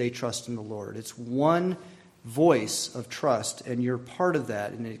who say they trust in the Lord. It's one voice of trust, and you're part of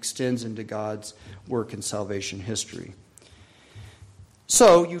that, and it extends into God's work in salvation history.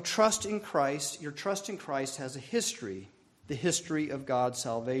 So you trust in Christ. Your trust in Christ has a history, the history of God's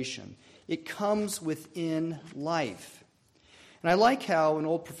salvation. It comes within life. And I like how an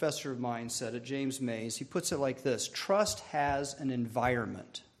old professor of mine said it, James Mays. He puts it like this: trust has an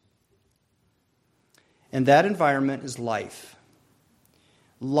environment. And that environment is life.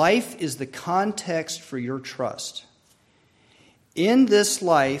 Life is the context for your trust. In this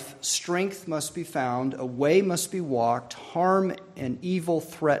life, strength must be found, a way must be walked, harm and evil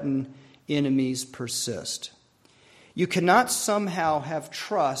threaten, enemies persist. You cannot somehow have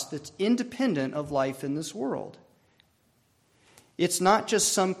trust that's independent of life in this world. It's not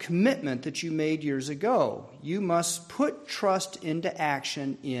just some commitment that you made years ago. You must put trust into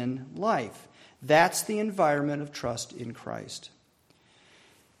action in life. That's the environment of trust in Christ.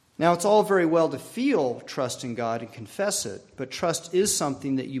 Now, it's all very well to feel trust in God and confess it, but trust is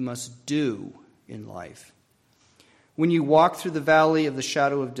something that you must do in life. When you walk through the valley of the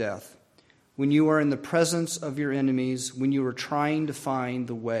shadow of death, when you are in the presence of your enemies, when you are trying to find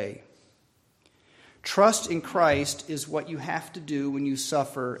the way. Trust in Christ is what you have to do when you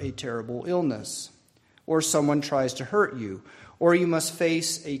suffer a terrible illness, or someone tries to hurt you, or you must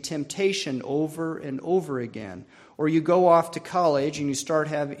face a temptation over and over again, or you go off to college and you start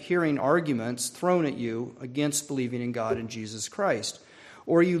hearing arguments thrown at you against believing in God and Jesus Christ,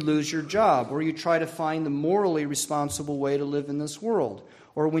 or you lose your job, or you try to find the morally responsible way to live in this world,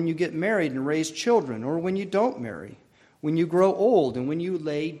 or when you get married and raise children, or when you don't marry, when you grow old and when you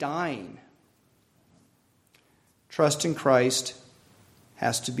lay dying. Trust in Christ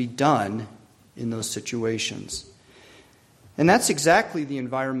has to be done in those situations. And that's exactly the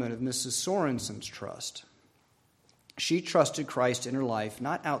environment of Mrs. Sorensen's trust. She trusted Christ in her life,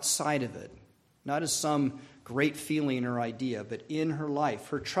 not outside of it, not as some great feeling or idea, but in her life.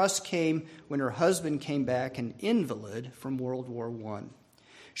 Her trust came when her husband came back an invalid from World War I.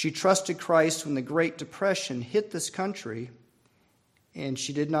 She trusted Christ when the Great Depression hit this country, and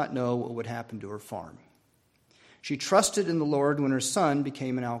she did not know what would happen to her farm. She trusted in the Lord when her son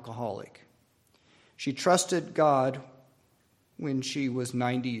became an alcoholic. She trusted God when she was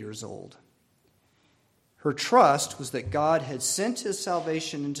 90 years old. Her trust was that God had sent his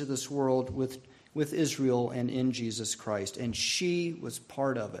salvation into this world with Israel and in Jesus Christ, and she was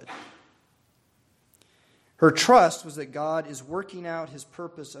part of it. Her trust was that God is working out his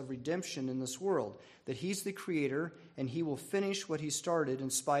purpose of redemption in this world, that he's the creator and he will finish what he started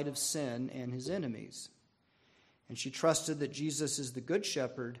in spite of sin and his enemies. And she trusted that Jesus is the good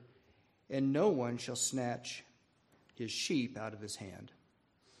shepherd and no one shall snatch his sheep out of his hand.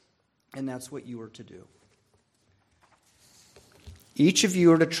 And that's what you are to do. Each of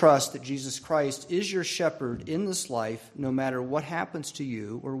you are to trust that Jesus Christ is your shepherd in this life, no matter what happens to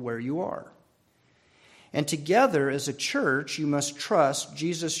you or where you are. And together as a church, you must trust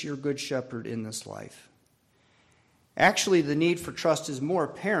Jesus, your good shepherd, in this life. Actually, the need for trust is more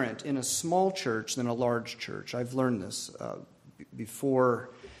apparent in a small church than a large church. I've learned this before.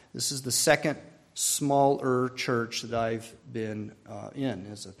 This is the second smaller church that I've been in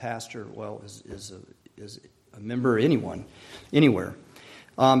as a pastor, as a member anywhere.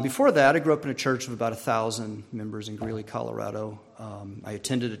 Before that, I grew up in a church of about 1,000 members in Greeley, Colorado. I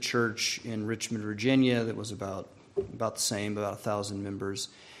attended a church in Richmond, Virginia that was about the same, about 1,000 members.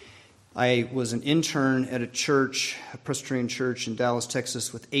 I was an intern at a church, a Presbyterian church in Dallas,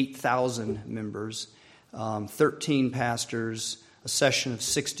 Texas, with 8,000 members, 13 pastors, a session of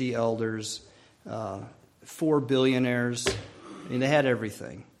 60 elders, 4 billionaires. I mean, they had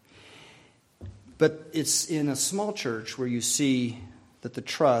everything. But it's in a small church where you see that the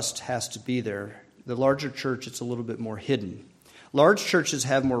trust has to be there. The larger church, it's a little bit more hidden. Large churches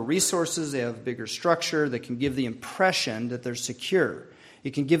have more resources, they have bigger structure, they can give the impression that they're secure.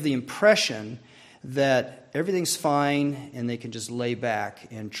 It can give the impression that everything's fine and they can just lay back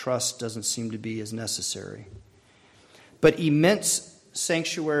and trust doesn't seem to be as necessary. But immense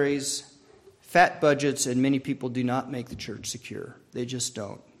sanctuaries, fat budgets, and many people do not make the church secure. They just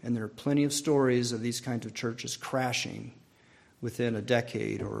don't. And there are plenty of stories of these kinds of churches crashing within a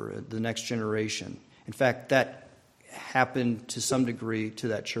decade or the next generation. In fact, that happened to some degree to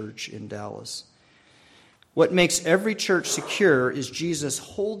that church in Dallas. What makes every church secure is Jesus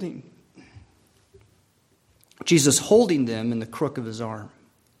holding them in the crook of his arm.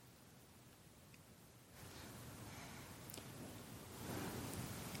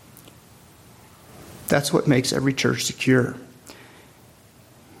 That's what makes every church secure.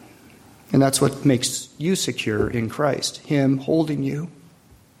 And that's what makes you secure in Christ, him holding you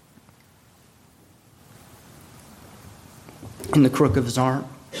in the crook of his arm.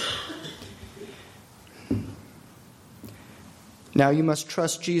 Now you must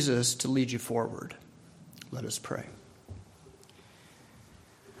trust Jesus to lead you forward. Let us pray.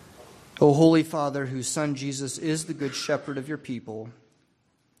 O Holy Father, whose Son Jesus is the good shepherd of your people,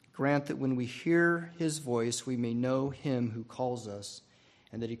 grant that when we hear his voice, we may know him who calls us,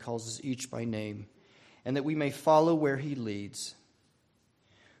 and that he calls us each by name, and that we may follow where he leads,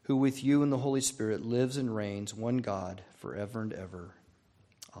 who with you and the Holy Spirit lives and reigns, one God, forever and ever.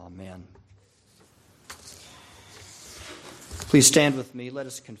 Amen. Please stand with me. Let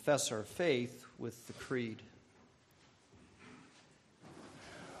us confess our faith with the creed.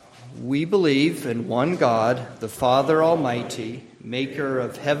 We believe in one God, the Father Almighty, maker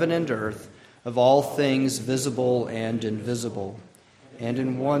of heaven and earth, of all things visible and invisible, and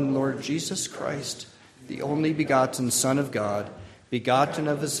in one Lord Jesus Christ, the only begotten Son of God, begotten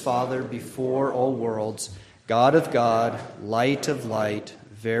of his Father before all worlds, God of God, light of light,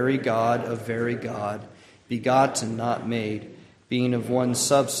 very God of very God, begotten, not made, being of one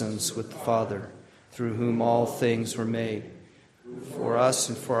substance with the Father, through whom all things were made. For us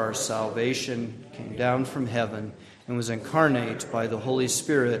and for our salvation came down from heaven and was incarnate by the Holy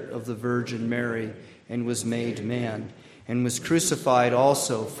Spirit of the Virgin Mary and was made man, and was crucified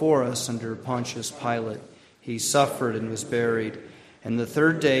also for us under Pontius Pilate. He suffered and was buried, and the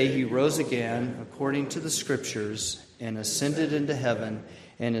third day he rose again according to the Scriptures and ascended into heaven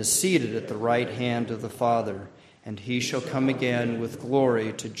and is seated at the right hand of the Father. And he shall come again with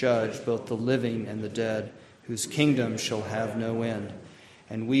glory to judge both the living and the dead, whose kingdom shall have no end.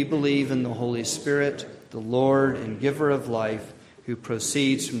 And we believe in the Holy Spirit, the Lord and giver of life, who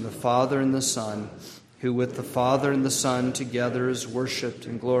proceeds from the Father and the Son, who with the Father and the Son together is worshipped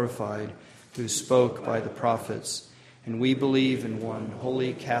and glorified, who spoke by the prophets. And we believe in one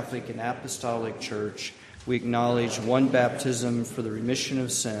holy Catholic and Apostolic Church. We acknowledge one baptism for the remission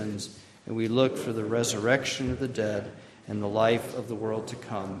of sins, and we look for the resurrection of the dead and the life of the world to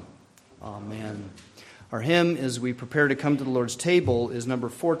come. Amen. Our hymn, as we prepare to come to the Lord's table, is number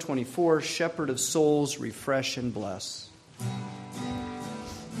 424, Shepherd of Souls, Refresh and Bless.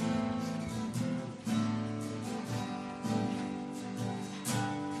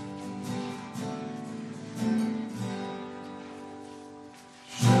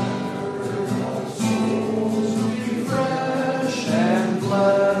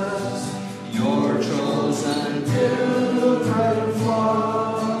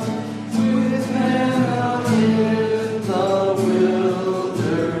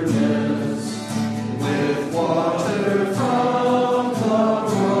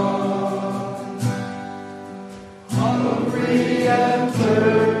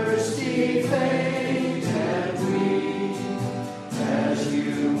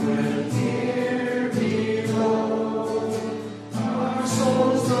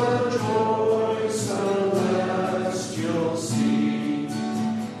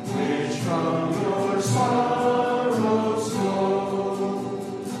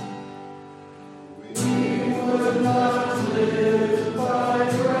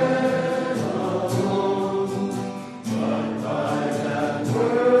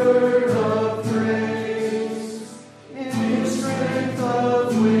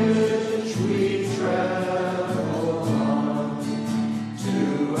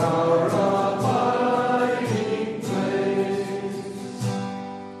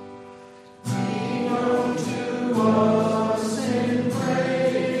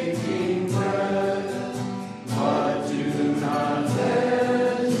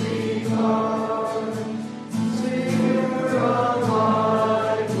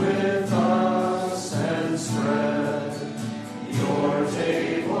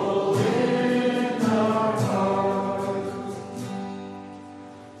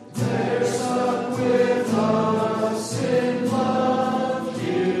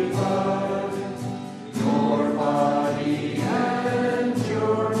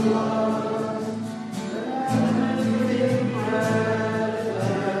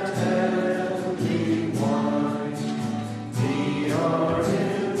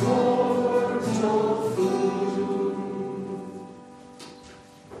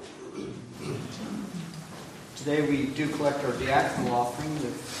 do collect our diaconal offering,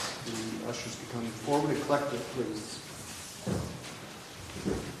 if the ushers could come forward and collect it, please.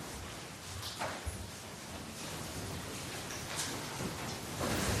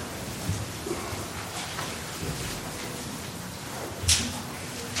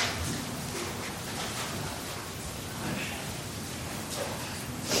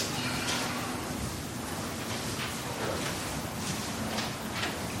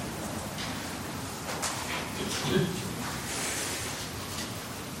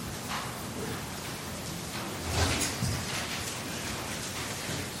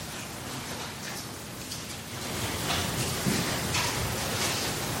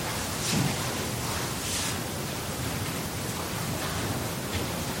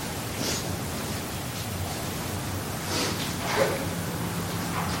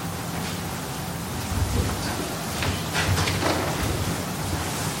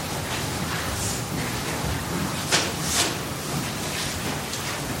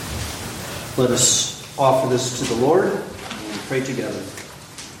 Let us offer this to the Lord and pray together.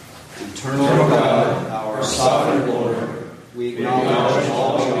 Eternal God, our sovereign Lord, we acknowledge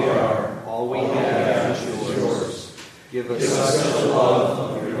all we are, all we have is yours. Give us such a love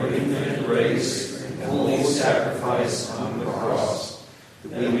of your infinite grace and holy sacrifice on the cross,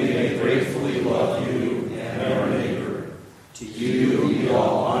 that we may gratefully love you and our neighbor. To you be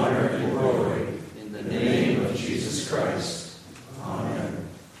all honor and glory, in the name of Jesus Christ. Amen.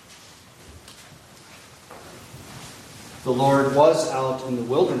 The Lord was out in the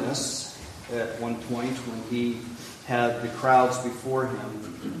wilderness at one point when he had the crowds before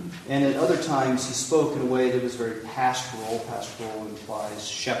him. And at other times he spoke in a way that was very pastoral. Pastoral implies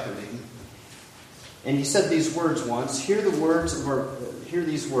shepherding. And he said these words once, hear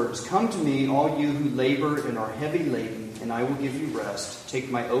these words, come to me, all you who labor and are heavy laden, and I will give you rest.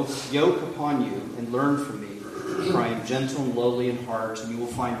 Take my yoke upon you and learn from me, for I am gentle and lowly in heart, and you will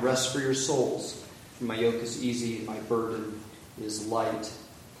find rest for your souls. My yoke is easy and my burden is light.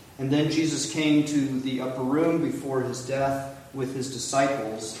 And then Jesus came to the upper room before his death with his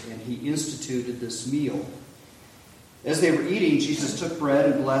disciples, and he instituted this meal. As they were eating, Jesus took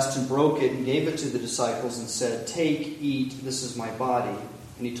bread and blessed and broke it and gave it to the disciples and said, take, eat, this is my body.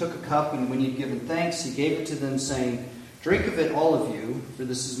 And he took a cup, and when he had given thanks, he gave it to them, saying, drink of it, all of you, for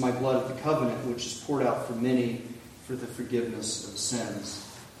this is my blood of the covenant, which is poured out for many for the forgiveness of sins.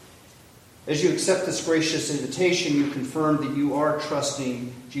 As you accept this gracious invitation, you confirm that you are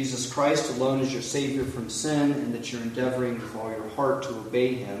trusting Jesus Christ alone as your Savior from sin, and that you're endeavoring with all your heart to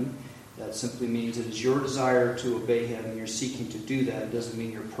obey him. That simply means it is your desire to obey him, and you're seeking to do that. It doesn't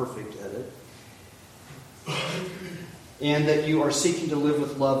mean you're perfect at it. And that you are seeking to live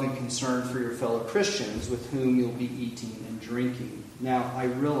with love and concern for your fellow Christians with whom you'll be eating and drinking. Now, I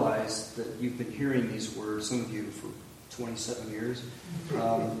realize that you've been hearing these words, some of you, for 27 years.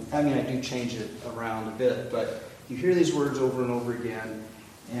 I do change it around a bit, but you hear these words over and over again,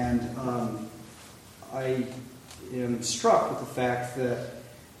 and I am struck with the fact that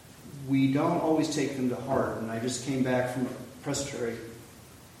we don't always take them to heart. And I just came back from a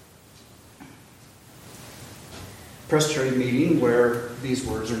presbytery meeting where these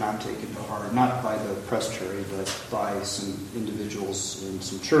words are not taken to heart, not by the presbytery, but by some individuals in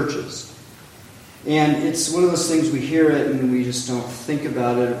some churches. And it's one of those things, we hear it and we just don't think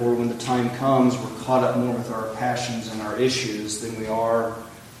about it, or when the time comes, we're caught up more with our passions and our issues than we are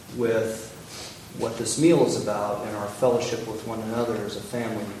with what this meal is about and our fellowship with one another as a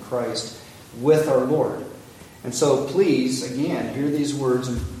family in Christ with our Lord. And so please, again, hear these words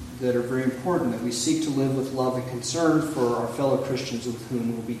that are very important, that we seek to live with love and concern for our fellow Christians with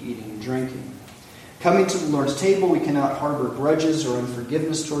whom we'll be eating and drinking. Coming to the Lord's table, we cannot harbor grudges or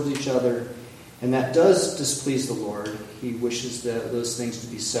unforgiveness towards each other. And that does displease the Lord. He wishes those things to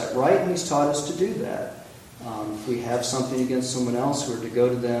be set right, and he's taught us to do that. If we have something against someone else, we're to go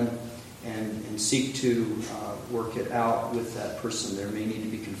to them and seek to work it out with that person. There may need to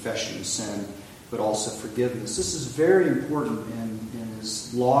be confession of sin, but also forgiveness. This is very important and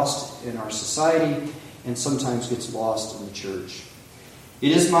is lost in our society and sometimes gets lost in the church.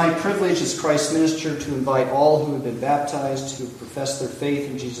 It is my privilege as Christ's minister to invite all who have been baptized, who have professed their faith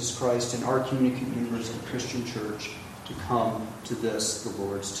in Jesus Christ, and are communicant members of the Christian church to come to this, the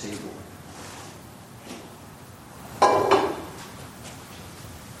Lord's table.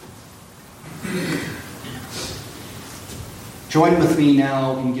 Join with me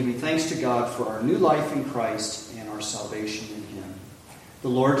now in giving thanks to God for our new life in Christ and our salvation in him. The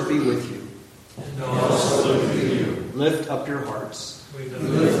Lord be with you. And also with you. Lift up your hearts. We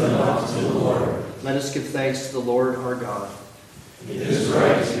lift them up to the Lord. Let us give thanks to the Lord our God. It is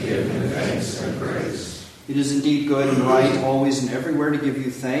right to give him thanks and praise. It is indeed good and right, always and everywhere, to give you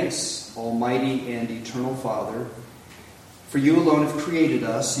thanks, Almighty and eternal Father. For you alone have created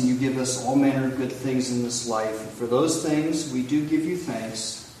us, and you give us all manner of good things in this life. And for those things we do give you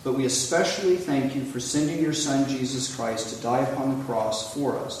thanks, but we especially thank you for sending your Son, Jesus Christ, to die upon the cross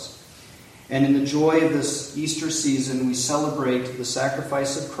for us. And in the joy of this Easter season, we celebrate the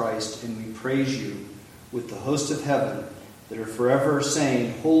sacrifice of Christ, and we praise you with the host of heaven that are forever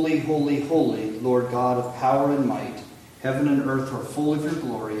saying, Holy, holy, holy, Lord God of power and might. Heaven and earth are full of your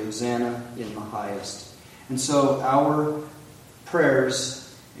glory. Hosanna in the highest. And so our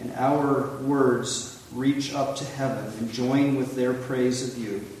prayers and our words reach up to heaven and join with their praise of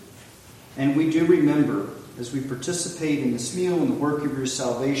you. And we do remember, as we participate in this meal and the work of your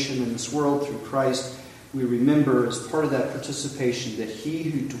salvation in this world through Christ, we remember as part of that participation that he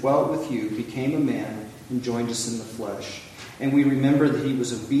who dwelt with you became a man and joined us in the flesh. And we remember that he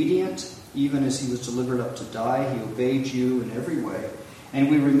was obedient, even as he was delivered up to die. He obeyed you in every way. And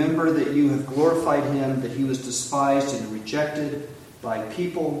we remember that you have glorified him, that he was despised and rejected by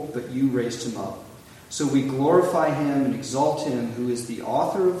people, but you raised him up. So we glorify him and exalt him, who is the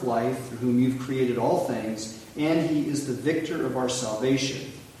author of life, through whom you've created all things, and he is the victor of our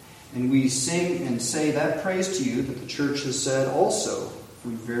salvation. And we sing and say that praise to you that the church has said also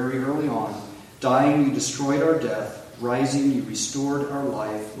from very early on. Dying, you destroyed our death. Rising, you restored our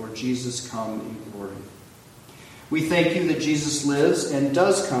life. Lord Jesus, come in glory. We thank you that Jesus lives and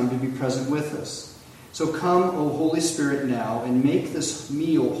does come to be present with us. So come, O Holy Spirit, now, and make this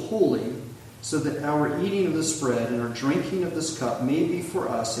meal holy, so that our eating of this bread and our drinking of this cup may be for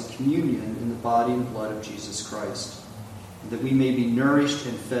us a communion in the body and blood of Jesus Christ, and that we may be nourished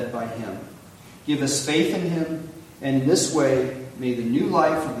and fed by him. Give us faith in him, and in this way may the new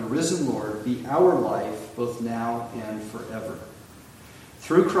life of the risen Lord be our life, both now and forever.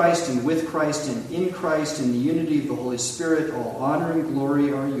 Through Christ and with Christ and in Christ, in the unity of the Holy Spirit, all honor and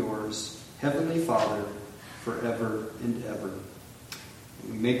glory are yours, Heavenly Father, forever and ever.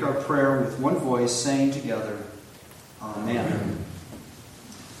 And we make our prayer with one voice, saying together, Amen.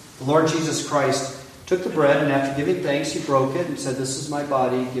 The Lord Jesus Christ took the bread, and after giving thanks, he broke it and said, This is my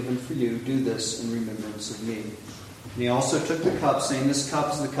body given for you. Do this in remembrance of me. And he also took the cup, saying, This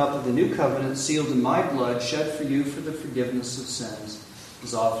cup is the cup of the new covenant, sealed in my blood, shed for you for the forgiveness of sins.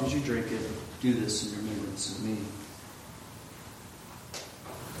 As often as you drink it, do this in remembrance of me.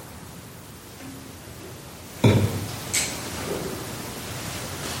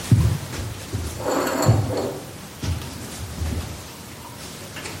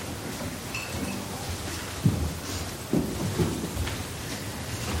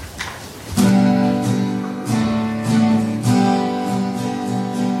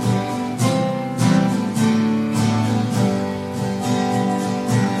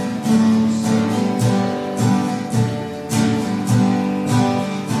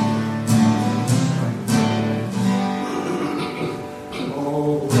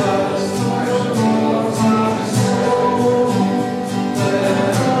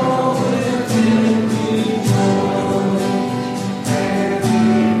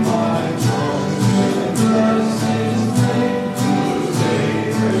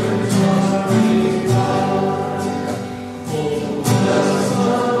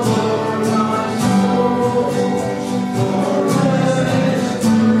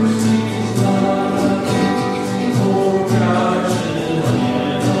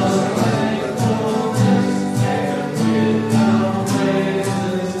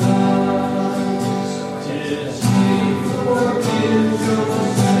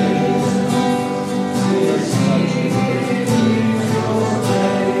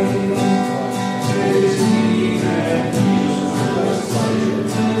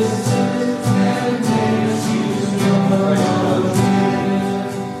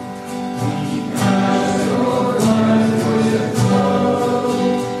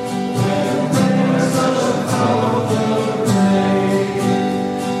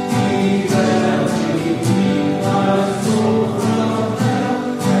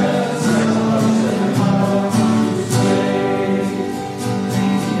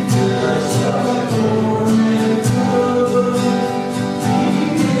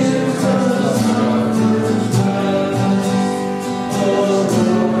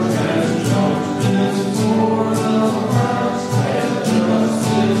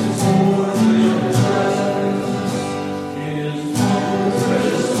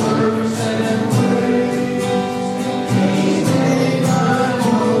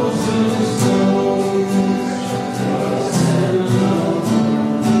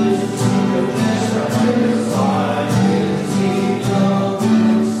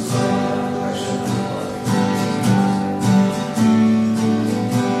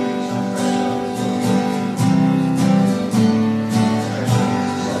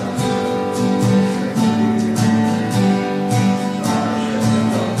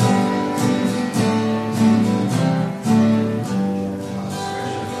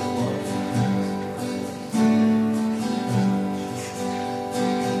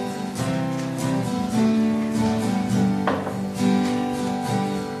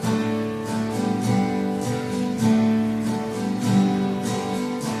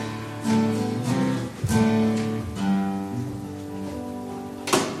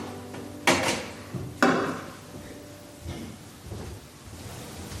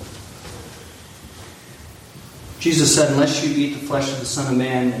 Jesus said, "Unless you eat the flesh of the Son of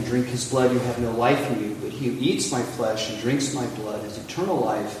Man and drink his blood, you have no life in you. But he who eats my flesh and drinks my blood has eternal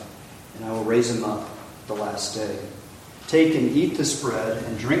life, and I will raise him up the last day." Take and eat this bread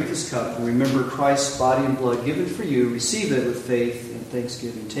and drink this cup, and remember Christ's body and blood given for you. Receive it with faith and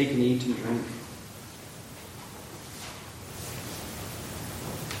thanksgiving. Take and eat and drink.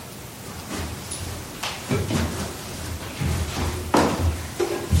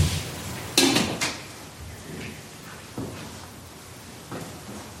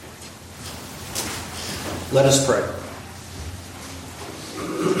 Let us pray.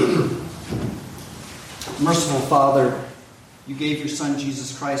 Merciful Father, you gave your Son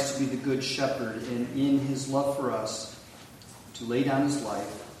Jesus Christ to be the good shepherd, and in his love for us, to lay down his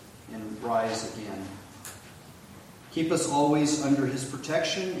life and rise again. Keep us always under his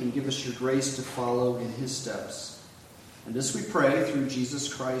protection and give us your grace to follow in his steps. And this we pray through Jesus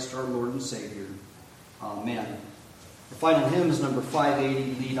Christ, our Lord and Savior. Amen. The final hymn is number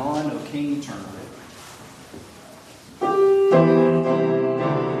 580, Lead On, O King Eternal.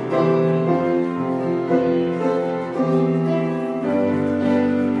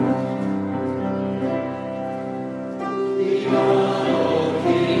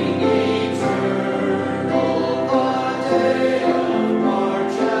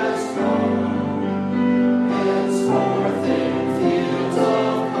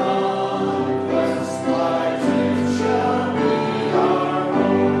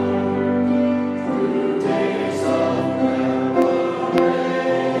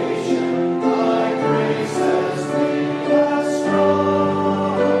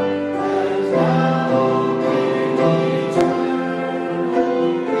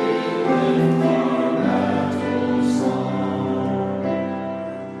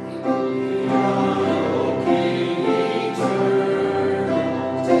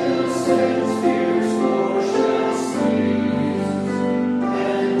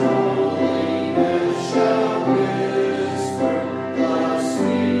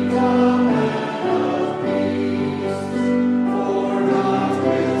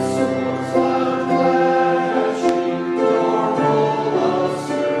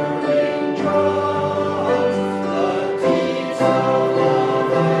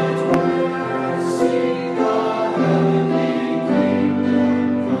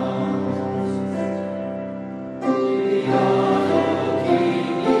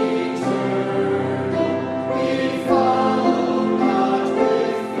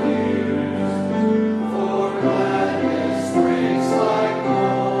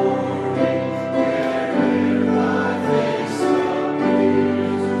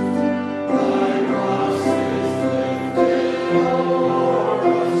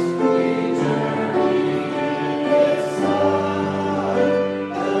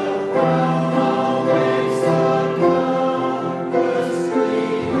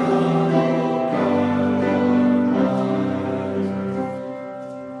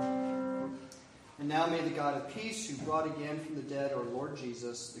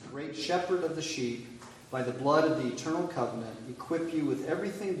 The great shepherd of the sheep, by the blood of the eternal covenant, equip you with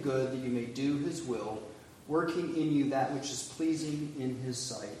everything good that you may do his will, working in you that which is pleasing in his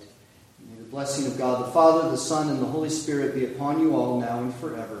sight. May the blessing of God the Father, the Son, and the Holy Spirit be upon you all now and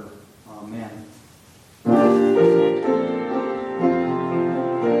forever. Amen.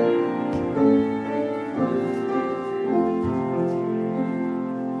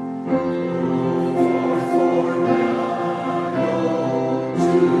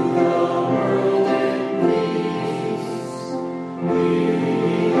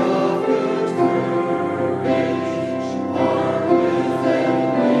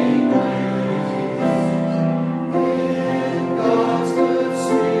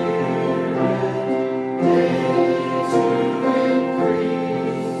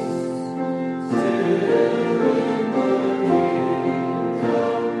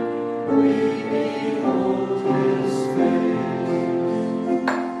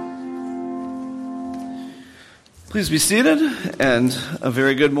 Please be seated, and a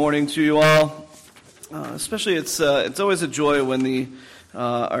very good morning to you all. Especially, it's always a joy when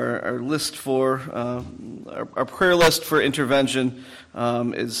our list for our prayer list for intervention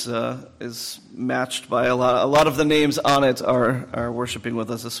is matched by a lot of the names on it are worshiping with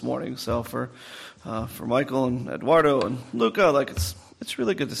us this morning. So for Michael and Eduardo and Luca, it's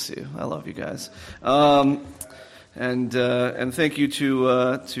really good to see you. I love you guys. And thank you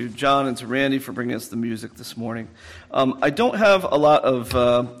to John and to Randy for bringing us the music this morning. I don't have a lot of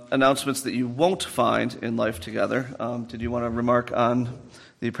announcements that you won't find in Life Together. Did you want to remark on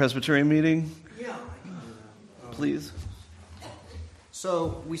the Presbyterian meeting? Yeah. Please.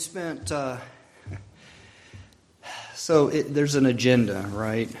 So we spent So there's an agenda,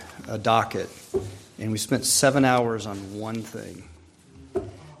 right? A docket. And we spent 7 hours on one thing.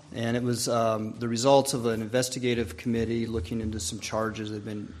 And it was the results of an investigative committee looking into some charges that had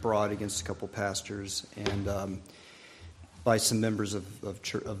been brought against a couple pastors and by some members of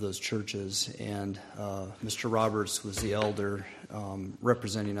those churches. And Mr. Roberts was the elder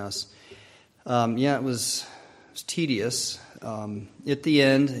representing us. It was tedious. At the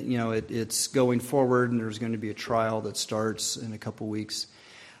end, it's going forward, and there's going to be a trial that starts in a couple weeks.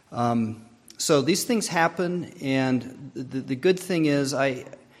 So these things happen, and the good thing is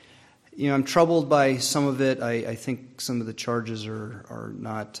I'm troubled by some of it. I think some of the charges are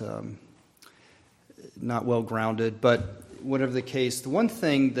not well grounded. But whatever the case, the one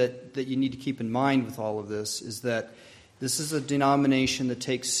thing that you need to keep in mind with all of this is that this is a denomination that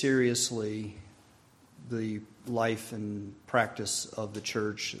takes seriously the life and practice of the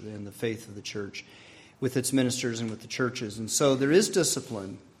church and the faith of the church with its ministers and with the churches. And so there is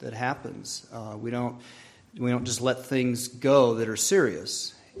discipline that happens. We don't just let things go that are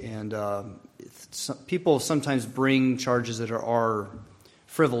serious. And people sometimes bring charges that are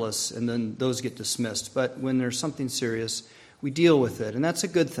frivolous, and then those get dismissed. But when there's something serious, we deal with it. And that's a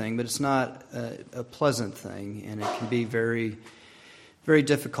good thing, but it's not a pleasant thing. And it can be very, very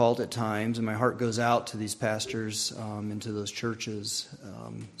difficult at times. And my heart goes out to these pastors and to those churches.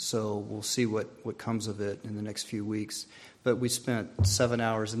 So we'll see what comes of it in the next few weeks. But we spent 7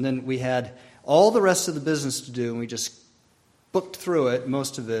 hours. And then we had all the rest of the business to do, and we just booked through it,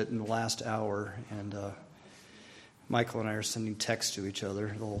 most of it, in the last hour. And Michael and I are sending texts to each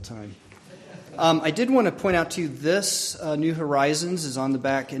other the whole time. I did want to point out to you this New Horizons is on the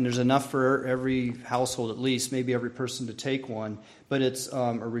back, and there's enough for every household at least, maybe every person to take one. But it's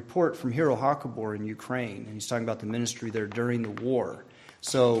a report from Hero Hakobor in Ukraine, and he's talking about the ministry there during the war.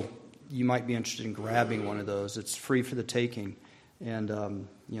 So you might be interested in grabbing one of those. It's free for the taking, and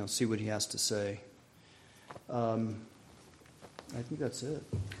see what he has to say. I think that's it.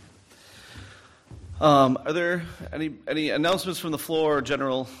 Are there any announcements from the floor or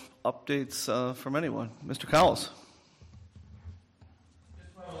general updates from anyone? Mr. Cowles.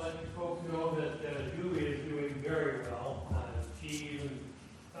 Just want to let you folks know that Julie is doing very well. She even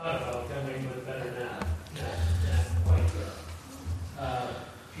thought about coming, but better not quite yet.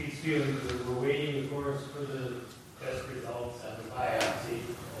 She's feeling good. We're waiting, of course, for the test results of the biopsy,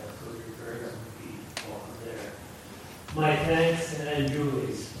 so we're very going to be going there. My thanks and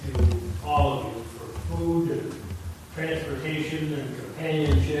Julie's to all of you for food and transportation and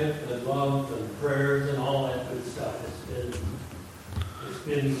companionship and love and prayers and all that good stuff. It's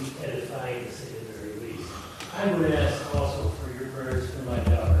been edifying to say the very least. I would ask also for your prayers for my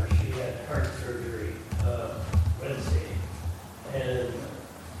daughter. She had heart surgery Wednesday, and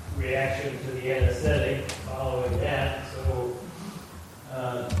reaction to the anesthetic following that, so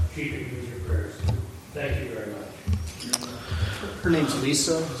she could use your prayers too. Thank you very much. Her name's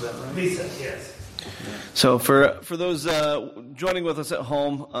Lisa, is that right? Lisa, yes. So for those joining with us at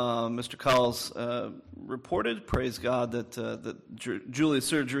home, Mr. Cowles reported, praise God, that Julie's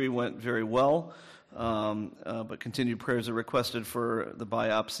surgery went very well, but continued prayers are requested for the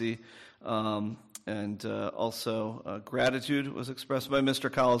biopsy. And also gratitude was expressed by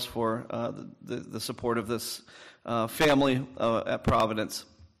Mr. Cowles for the support of this family at Providence.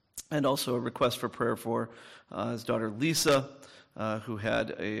 And also a request for prayer for his daughter Lisa, who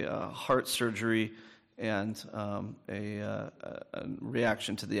had a heart surgery and a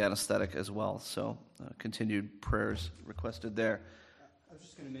reaction to the anesthetic as well. So continued prayers requested there. I was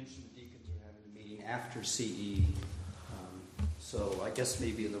just going to mention the deacons are having a meeting after CE. So I guess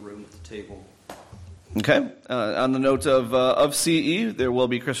maybe in the room at the table. Okay. On the note of CE, there will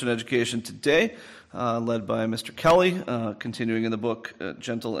be Christian education today, led by Mr. Kelly, continuing in the book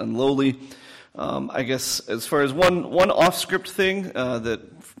Gentle and Lowly. I guess as far as one off-script thing that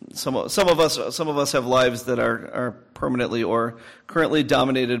some of us have lives that are permanently or currently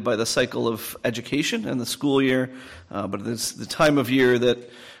dominated by the cycle of education and the school year, but it's the time of year that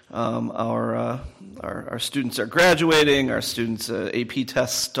our students are graduating. Our students' AP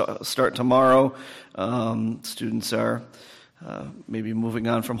tests start tomorrow. Students are maybe moving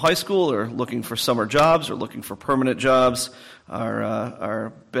on from high school or looking for summer jobs or looking for permanent jobs.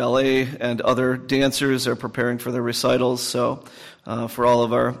 Our ballet and other dancers are preparing for their recitals. So for all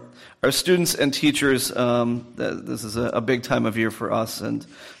of our students and teachers, this is a big time of year for us, and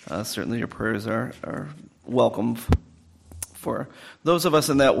certainly your prayers are welcome for those of us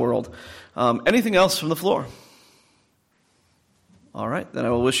in that world. Anything else from the floor? All right, then I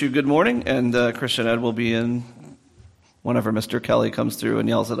will wish you good morning, and Christian Ed will be in whenever Mr. Kelly comes through and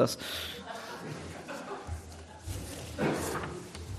yells at us.